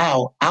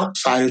allow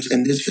outsiders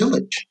in this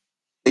village.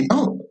 They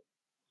don't.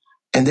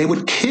 And they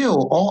would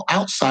kill all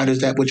outsiders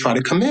that would try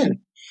to come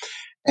in.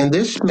 And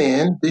this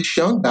man, this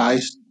young guy,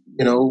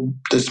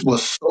 this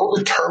was so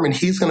determined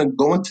he's going to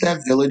go into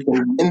that village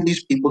and win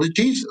these people to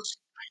Jesus.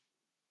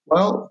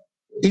 Well,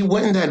 he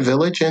went in that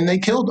village and they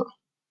killed him.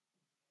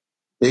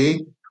 They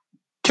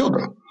killed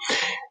him.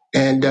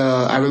 And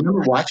I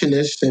remember watching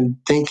this and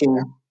thinking,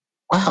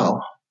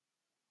 wow,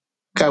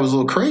 guy was a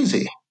little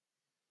crazy.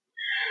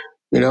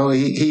 He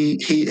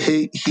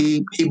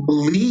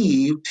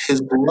believed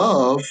his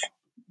love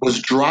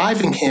was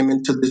driving him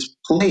into this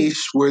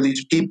place where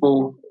these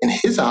people, in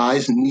his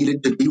eyes,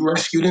 needed to be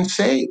rescued and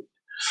saved.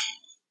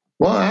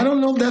 Well, I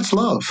don't know if that's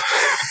love.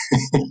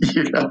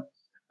 I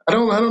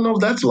don't know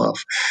if that's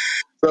love.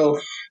 So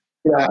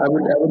yeah, I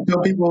would tell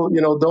people,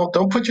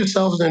 don't put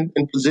yourselves in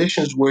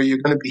positions where you're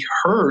going to be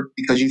hurt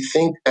because you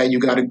think that you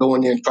got to go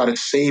in there and try to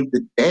save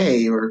the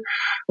day or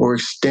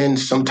extend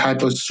some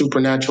type of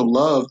supernatural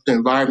love to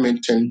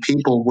environments and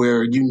people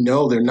where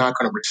they're not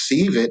going to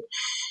receive it.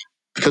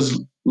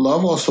 Because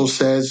love also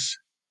says,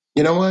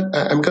 you know what,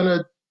 I'm going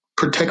to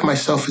protect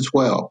myself as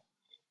well.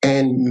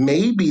 And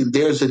maybe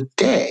there's a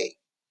day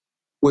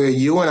where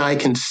you and I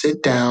can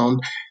sit down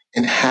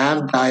and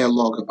have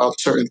dialogue about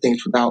certain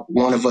things without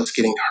one of us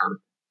getting hurt.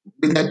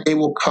 Maybe that day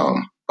will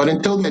come. But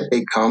until that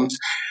day comes,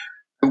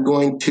 I'm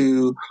going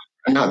to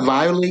not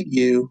violate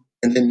you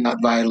and then not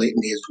violate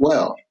me as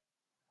well.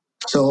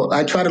 So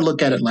I try to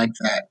look at it like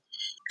that.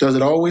 Does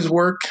it always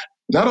work?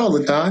 Not all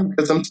the time,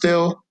 because I'm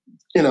still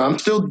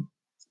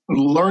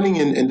learning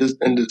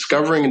and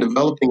discovering and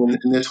developing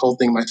in this whole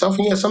thing myself.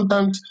 And yeah,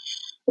 sometimes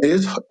it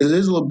is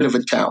a little bit of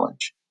a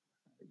challenge.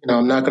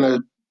 I'm not going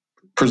to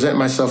present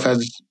myself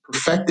as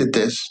perfected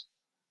this,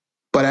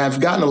 but I've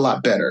gotten a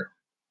lot better.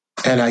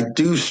 And I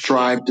do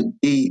strive to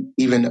be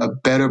even a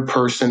better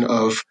person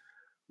of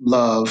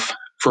love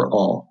for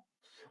all.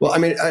 Well, I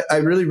mean, I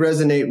really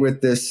resonate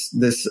with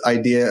this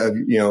idea of,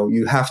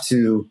 you have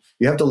to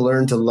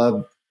learn to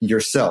love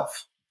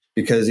yourself,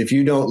 because if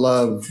you don't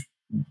love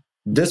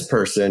this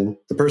person,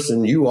 the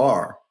person you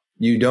are,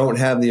 you don't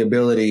have the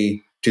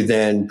ability to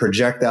then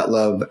project that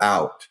love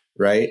out.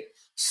 Right.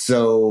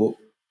 So,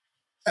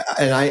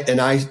 and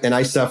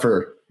I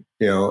suffer,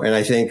 and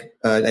I think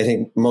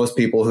most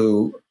people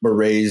who were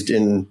raised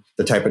in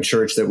the type of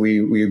church that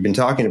we've been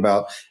talking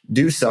about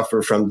do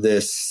suffer from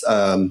this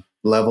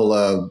level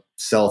of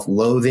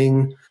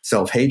self-loathing,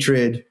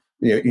 self-hatred,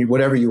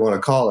 whatever you want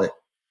to call it.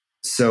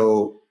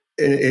 So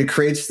it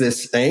creates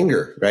this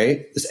anger,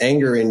 right? This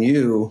anger in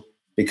you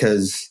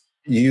because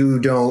you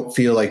don't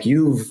feel like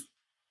you've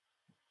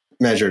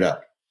measured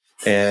up.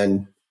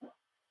 And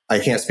I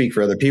can't speak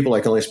for other people.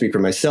 I can only speak for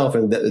myself.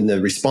 And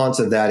the response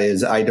of that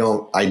is I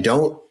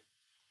don't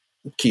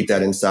keep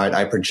that inside.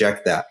 I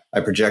project that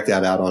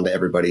out onto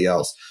everybody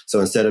else. So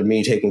instead of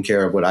me taking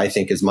care of what I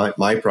think is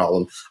my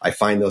problem, I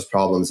find those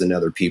problems in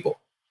other people.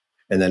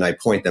 And then I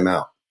point them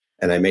out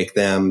and I make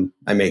them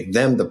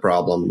the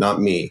problem,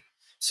 not me.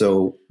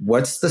 So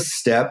what's the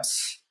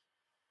steps?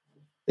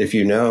 If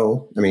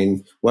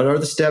what are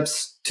the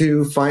steps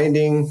to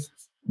finding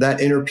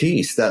that inner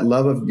peace, that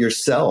love of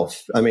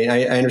yourself? I mean,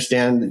 I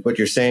understand what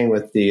you're saying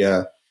with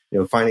the,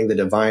 finding the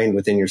divine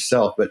within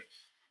yourself, but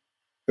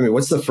I mean,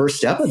 what's the first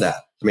step of that?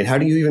 I mean, how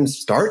do you even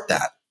start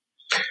that?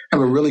 I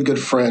have a really good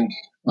friend,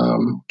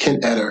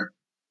 Ken Etter.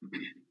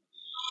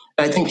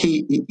 I think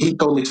he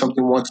told me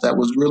something once that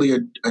was really a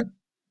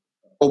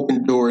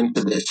open door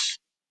into this,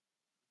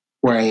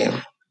 where I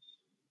am.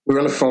 We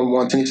were on the phone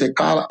once, and he said,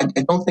 Kyle,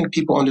 I don't think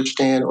people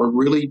understand or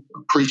really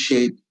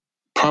appreciate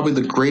probably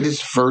the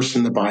greatest verse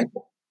in the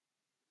Bible.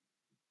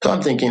 So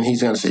I'm thinking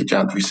he's going to say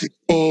John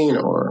 3:16,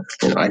 or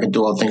I can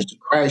do all things through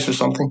Christ or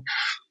something.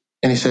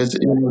 And he says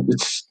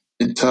it's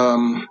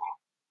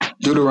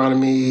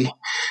Deuteronomy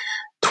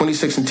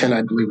 26:10,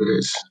 I believe it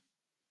is.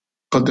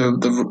 But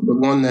the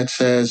one that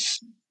says,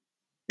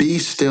 "Be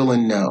still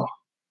and know."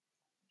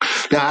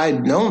 Now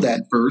I'd known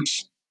that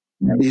verse,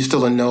 "Be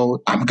still and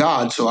know I'm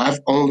God," so I've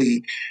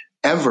only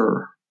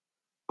ever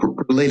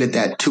related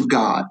that to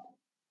God.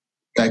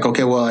 Like,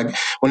 okay, well, like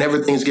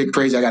whenever things get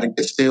crazy, I got to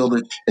get still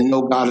and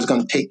know God is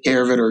going to take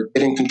care of it or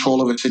get in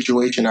control of a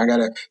situation. I got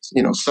to,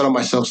 settle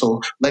myself.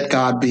 So let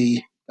God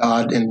be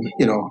God, and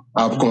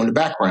I'll go in the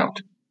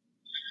background.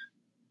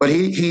 But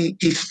he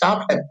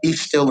stopped at "be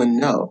still and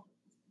know,"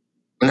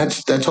 and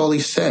that's all he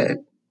said.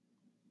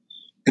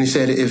 And he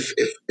said,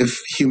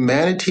 if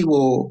humanity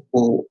will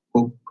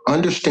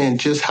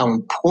understand just how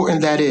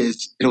important that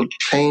is, it'll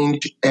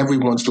change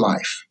everyone's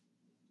life.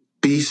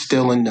 Be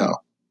still and know.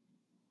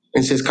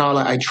 And says,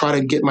 Carla, I try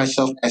to get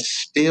myself as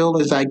still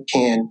as I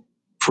can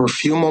for a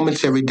few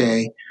moments every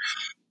day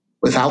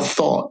without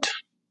thought.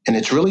 And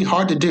it's really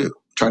hard to do.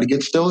 Try to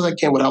get still as I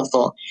can without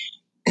thought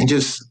and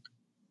just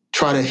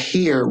try to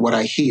hear what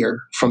I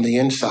hear from the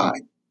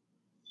inside.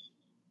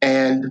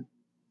 And,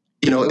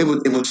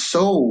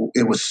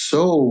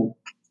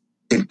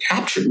 it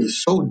captured me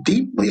so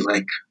deeply,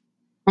 like,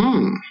 I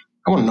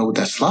want to know what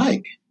that's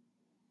like.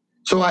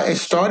 So I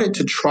started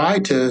to try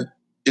to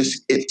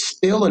just get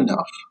still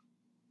enough.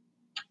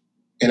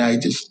 And I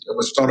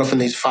would start off in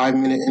these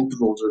 5-minute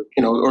intervals,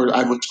 or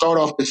I would start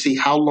off to see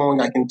how long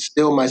I can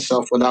still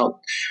myself without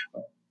a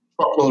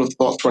truckload of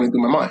thoughts running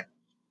through my mind.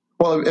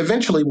 Well,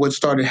 eventually what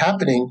started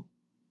happening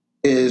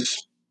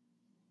is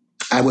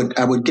I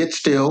would get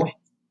still,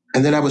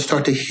 and then I would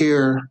start to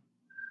hear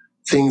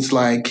things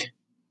like,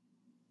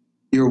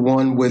 "You're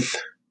one with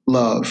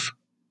love.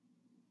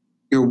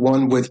 You're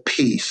one with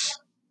peace.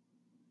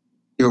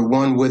 You're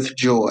one with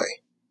joy.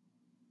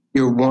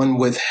 You're one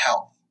with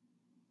health.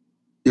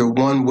 You're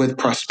one with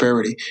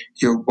prosperity.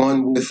 You're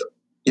one with,"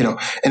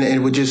 and it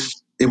would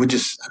just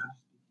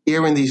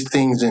hearing these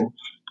things. And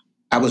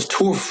I was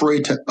too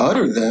afraid to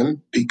utter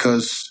them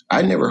because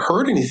I never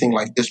heard anything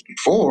like this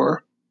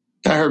before.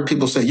 I heard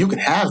people say, you can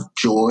have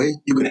joy,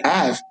 you can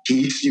have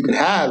peace, you can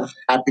have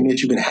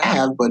happiness, you can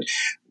have, but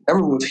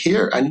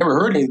I never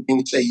heard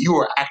anything say you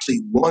are actually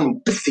one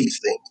with these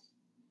things.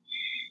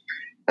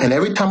 And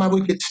every time I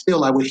would get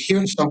still, I would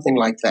hear something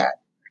like that.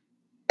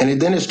 And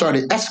then it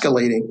started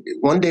escalating.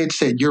 One day it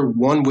said, you're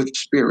one with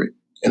spirit.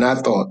 And I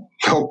thought,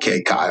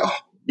 okay, Kyle,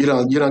 you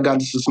don't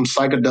got some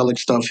psychedelic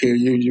stuff here.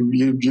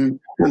 You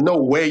there's no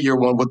way you're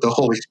one with the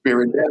Holy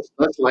Spirit.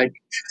 That's like,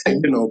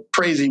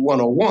 crazy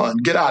 101.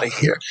 Get out of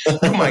here.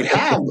 You might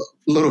have a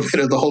little bit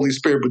of the Holy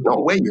Spirit, but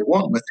no way you're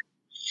one with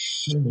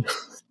it.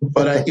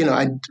 But I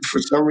for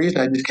some reason,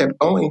 I just kept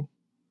going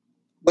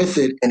with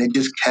it, and it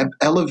just kept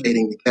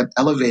elevating. It kept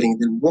elevating.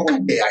 Then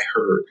one day I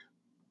heard,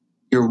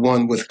 you're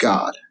one with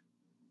God.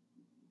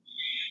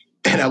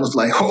 And I was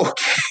like,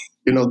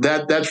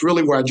 okay, that's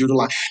really where I drew the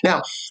line.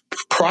 Now,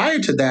 prior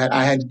to that,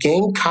 I had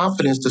gained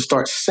confidence to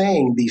start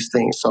saying these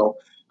things. So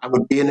I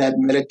would be in that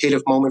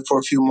meditative moment for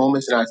a few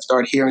moments, and I'd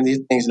start hearing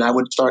these things, and I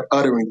would start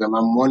uttering them.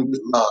 I'm one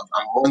with love.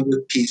 I'm one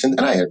with peace. And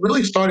then I had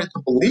really started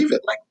to believe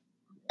it. Like,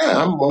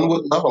 yeah, I'm one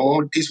with love. I'm one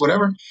with peace,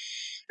 whatever.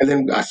 And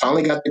then I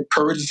finally got the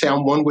courage to say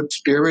I'm one with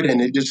spirit,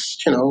 and it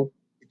just, it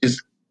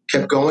just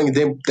kept going. And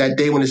then that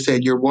day when it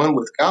said you're one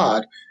with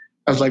God,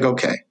 I was like,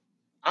 okay,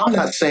 I'm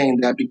not saying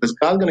that because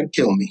God's going to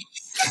kill me.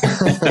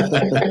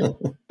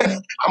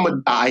 I'm going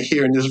to die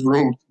here in this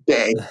room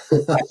today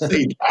if I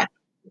say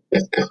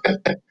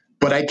that.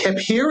 But I kept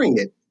hearing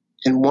it.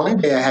 And one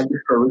day I had the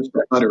courage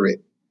to utter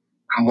it.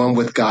 I'm one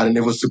with God. And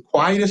it was the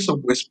quietest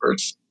of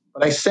whispers.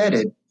 But I said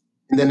it.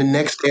 And then the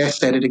next day I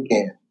said it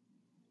again.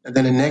 And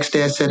then the next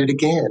day I said it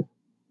again.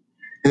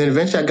 And then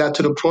eventually I got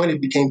to the point it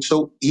became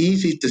so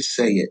easy to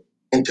say it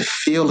and to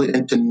feel it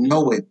and to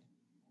know it,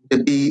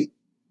 to be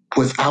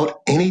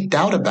without any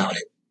doubt about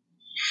it.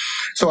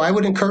 So I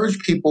would encourage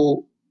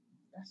people,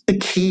 that's the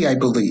key, I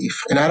believe.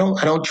 And I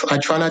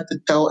try not to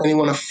tell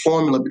anyone a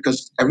formula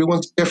because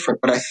everyone's different,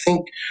 but I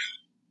think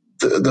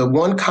the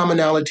one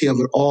commonality of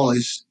it all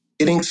is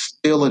getting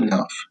still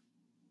enough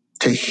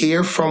to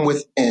hear from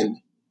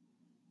within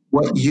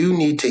what you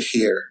need to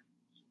hear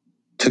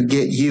to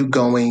get you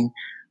going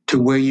to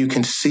where you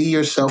can see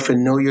yourself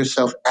and know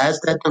yourself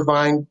as that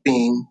divine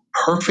being,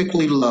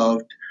 perfectly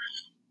loved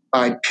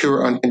by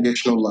pure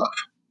unconditional love,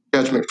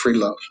 judgment-free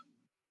love.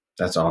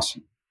 That's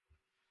awesome.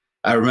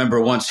 I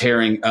remember once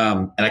hearing,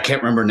 and I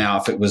can't remember now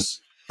if it was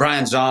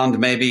Brian Zond,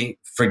 maybe.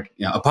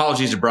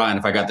 Apologies to Brian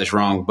if I got this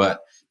wrong,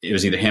 but it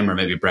was either him or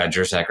maybe Brad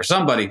Jersak or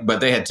somebody.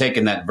 But they had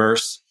taken that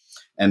verse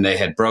and they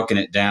had broken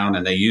it down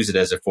and they use it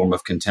as a form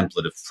of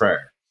contemplative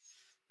prayer.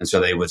 And so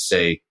they would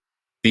say,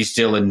 be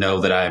still and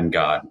know that I am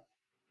God.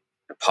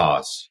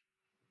 Pause.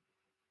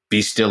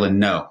 Be still and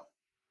know.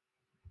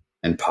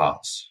 And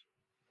pause.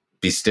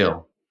 Be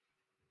still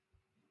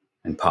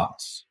and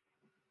pause.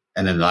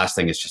 And then the last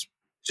thing is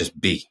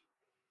just be.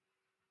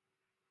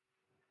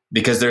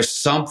 Because there's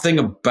something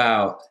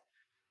about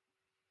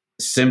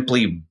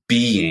simply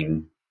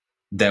being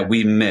that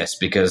we miss,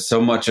 because so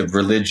much of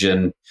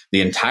religion, the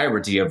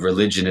entirety of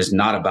religion, is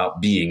not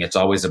about being. It's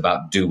always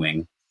about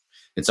doing.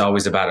 It's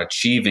always about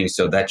achieving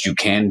so that you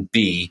can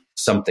be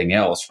something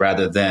else,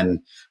 rather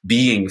than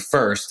being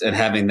first and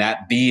having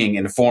that being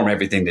inform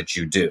everything that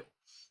you do,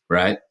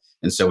 right?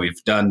 And so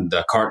we've done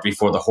the cart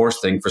before the horse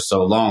thing for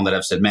so long that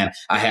I've said, man,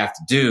 I have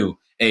to do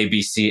A,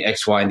 B, C,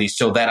 X, Y, and Z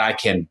so that I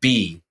can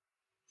be,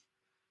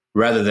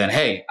 rather than,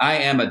 hey, I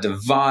am a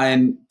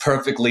divine,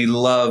 perfectly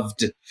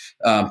loved,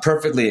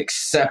 perfectly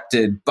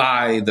accepted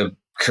by the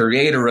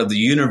creator of the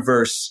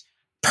universe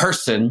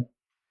person.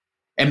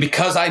 And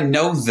because I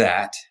know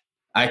that,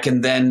 I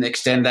can then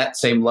extend that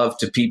same love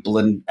to people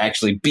and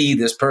actually be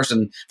this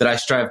person that I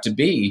strive to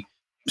be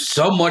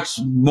so much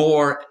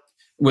more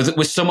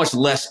with so much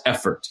less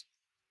effort,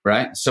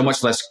 right? So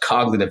much less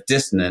cognitive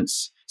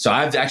dissonance. So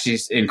I've actually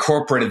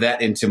incorporated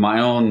that into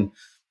my own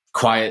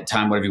quiet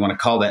time, whatever you want to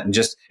call that. And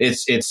just,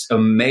 it's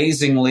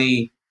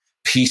amazingly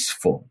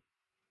peaceful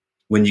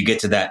when you get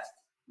to that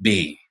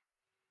be.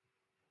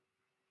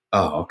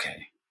 Oh,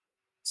 okay.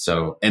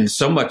 So, and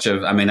so much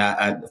of, I mean,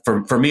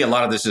 for me, a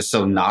lot of this is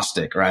so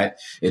Gnostic, right?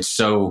 It's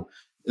so,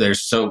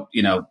 there's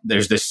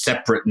this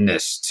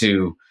separateness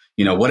to,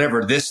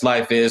 whatever this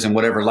life is and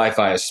whatever life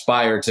I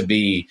aspire to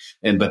be.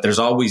 But there's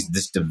always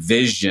this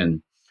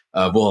division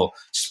of,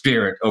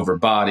 spirit over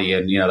body.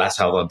 And, that's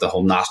how the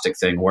whole Gnostic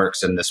thing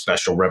works, and the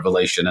special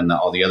revelation and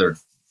all the other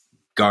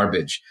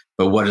garbage.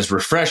 But what is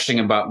refreshing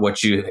about what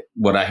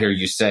I hear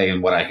you say,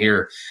 and what I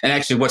hear, and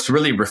actually what's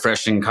really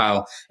refreshing,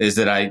 Kyle, is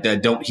that I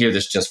don't hear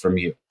this just from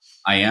you.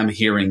 I am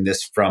hearing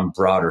this from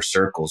broader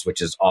circles, which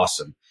is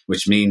awesome,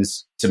 which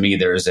means to me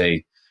there is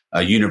a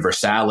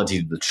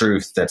universality to the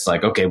truth that's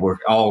like, okay, we're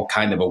all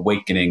kind of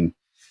awakening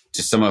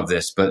to some of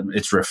this, but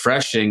it's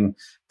refreshing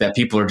that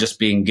people are just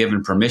being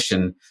given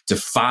permission to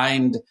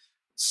find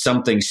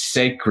something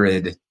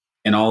sacred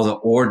in all the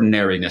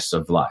ordinariness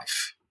of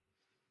life.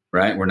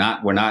 Right? We're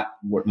not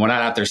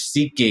out there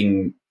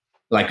seeking,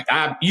 like,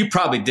 you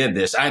probably did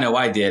this. I know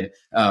I did.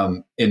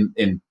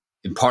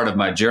 In part of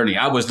my journey,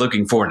 I was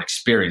looking for an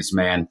experience,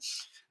 man.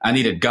 I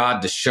needed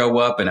God to show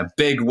up in a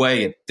big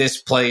way at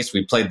this place.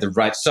 We played the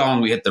right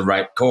song. We hit the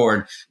right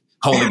chord.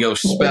 Holy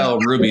Ghost spell,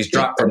 rubies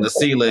dropped from the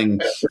ceiling,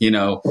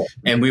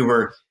 and we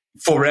were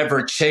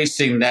forever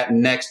chasing that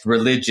next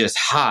religious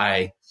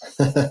high.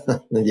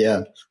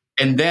 Yeah.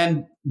 And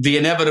then the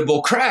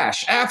inevitable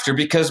crash after,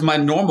 because my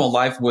normal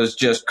life was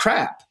just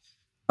crap.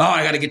 Oh,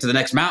 I got to get to the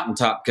next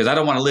mountaintop because I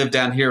don't want to live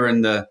down here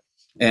in the,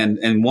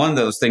 and one of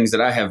those things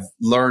that I have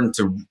learned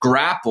to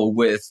grapple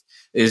with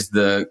is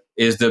the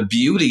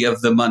beauty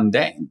of the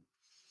mundane,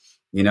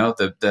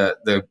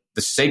 the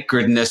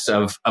sacredness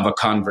of a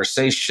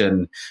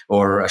conversation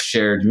or a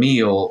shared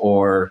meal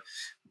or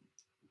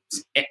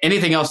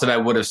anything else that I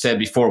would have said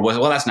before was,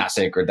 well, that's not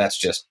sacred. That's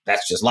just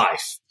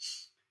life.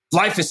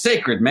 Life is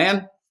sacred,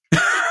 man.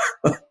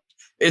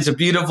 It's a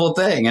beautiful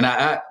thing. And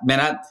I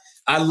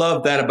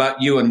love that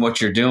about you and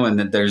what you're doing,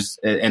 that there's,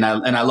 and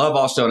I love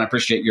also, and I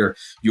appreciate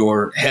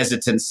your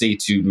hesitancy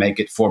to make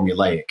it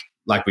formulaic.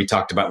 Like we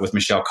talked about with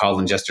Michelle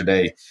Collins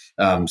yesterday.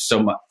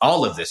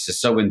 All of this is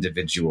so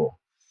individual,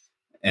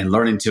 and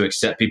learning to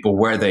accept people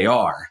where they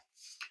are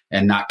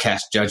and not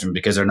cast judgment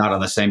because they're not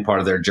on the same part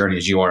of their journey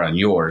as you are on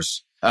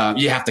yours.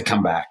 You have to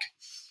come back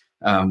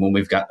when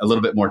we've got a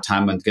little bit more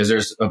time, because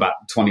there's about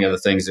 20 other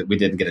things that we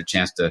didn't get a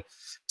chance to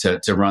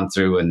run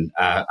through. And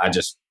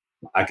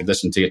I could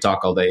listen to you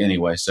talk all day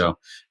anyway. So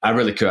I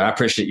really could. I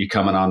appreciate you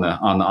coming on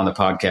the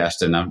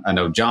podcast. And I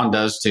know John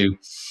does too.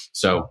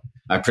 So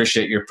I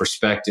appreciate your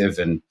perspective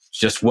and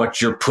just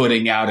what you're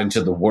putting out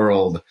into the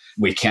world.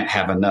 We can't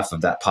have enough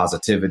of that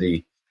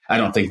positivity. I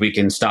don't think we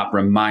can stop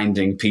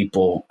reminding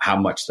people how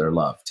much they're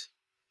loved.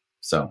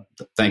 So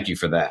thank you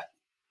for that.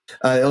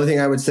 The only thing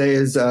I would say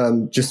is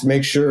just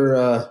make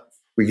sure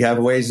we have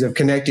ways of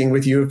connecting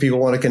with you if people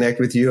want to connect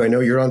with you. I know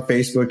you're on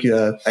Facebook.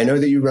 I know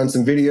that you run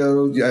some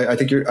video. I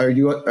think are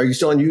you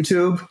still on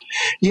YouTube?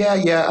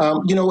 Yeah.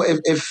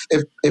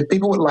 If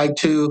people would like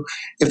to,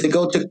 if they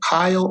go to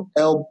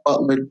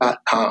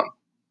KyleLButler.com,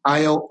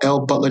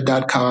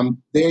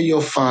 KyleLButler.com, there you'll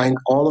find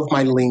all of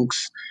my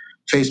links,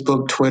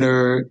 Facebook,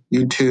 Twitter,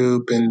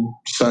 YouTube, and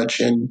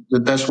such. And the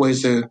best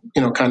ways to,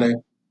 kind of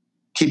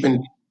keep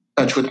in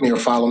touch with me or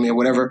follow me or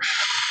whatever.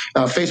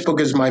 Facebook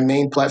is my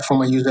main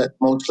platform. I use that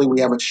mostly. We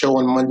have a show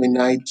on Monday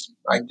nights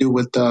I do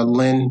with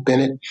Lynn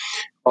Bennett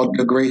called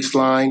The Grace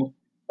Line.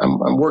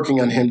 I'm working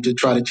on him to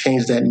try to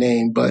change that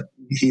name, but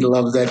he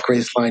loves that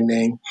Grace Line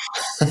name.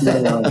 So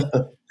that's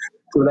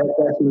where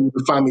you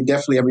can find me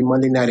definitely every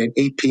Monday night at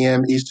 8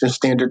 p.m. Eastern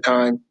Standard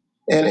Time.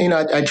 And,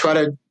 I try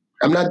to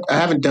I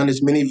haven't done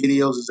as many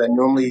videos as I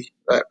normally,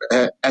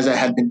 as I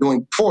had been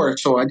doing before.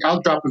 So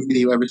I'll drop a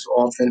video every so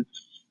often.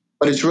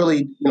 But it's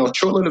really,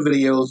 short little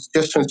videos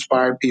just to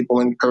inspire people,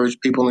 encourage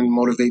people, and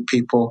motivate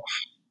people,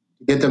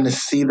 to get them to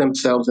see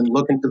themselves and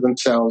look into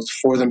themselves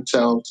for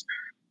themselves,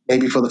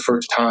 maybe for the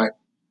first time.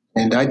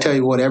 And I tell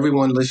you what,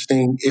 everyone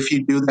listening, if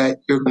you do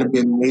that, you're going to be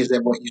amazed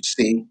at what you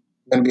see. You're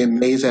going to be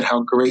amazed at how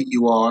great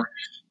you are,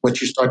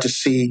 what you start to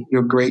see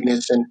your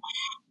greatness and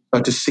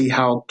start to see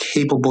how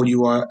capable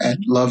you are at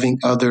loving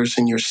others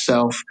and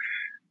yourself.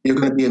 You're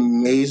going to be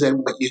amazed at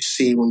what you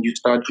see when you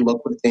start to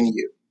look within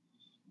you.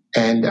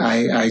 And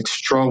I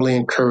strongly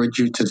encourage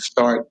you to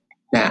start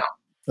now.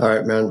 All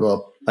right, man.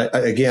 Well,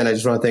 I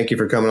just want to thank you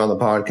for coming on the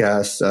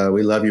podcast.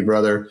 We love you,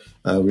 brother.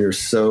 We are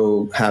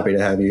so happy to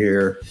have you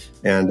here.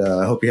 And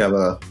I hope you have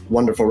a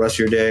wonderful rest of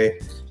your day.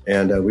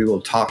 And we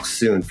will talk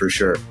soon for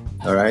sure.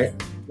 All right?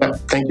 Yep.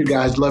 Thank you,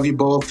 guys. Love you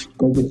both.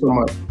 Thank you so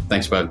much.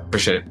 Thanks, bud.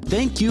 Appreciate it.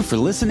 Thank you for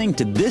listening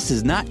to This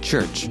Is Not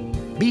Church.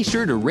 Be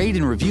sure to rate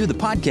and review the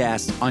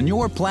podcast on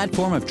your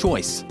platform of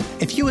choice.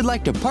 If you would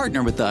like to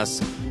partner with us,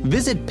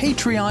 visit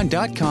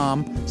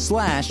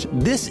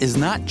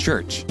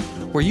patreon.com/thisisnotchurch,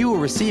 where you will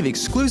receive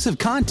exclusive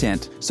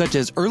content such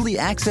as early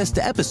access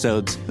to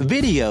episodes,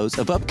 videos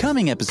of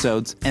upcoming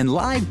episodes, and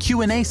live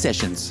Q&A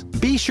sessions.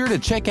 Be sure to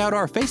check out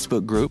our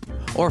Facebook group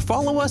or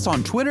follow us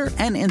on Twitter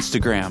and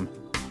Instagram.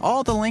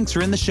 All the links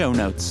are in the show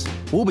notes.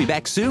 We'll be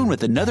back soon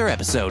with another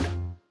episode.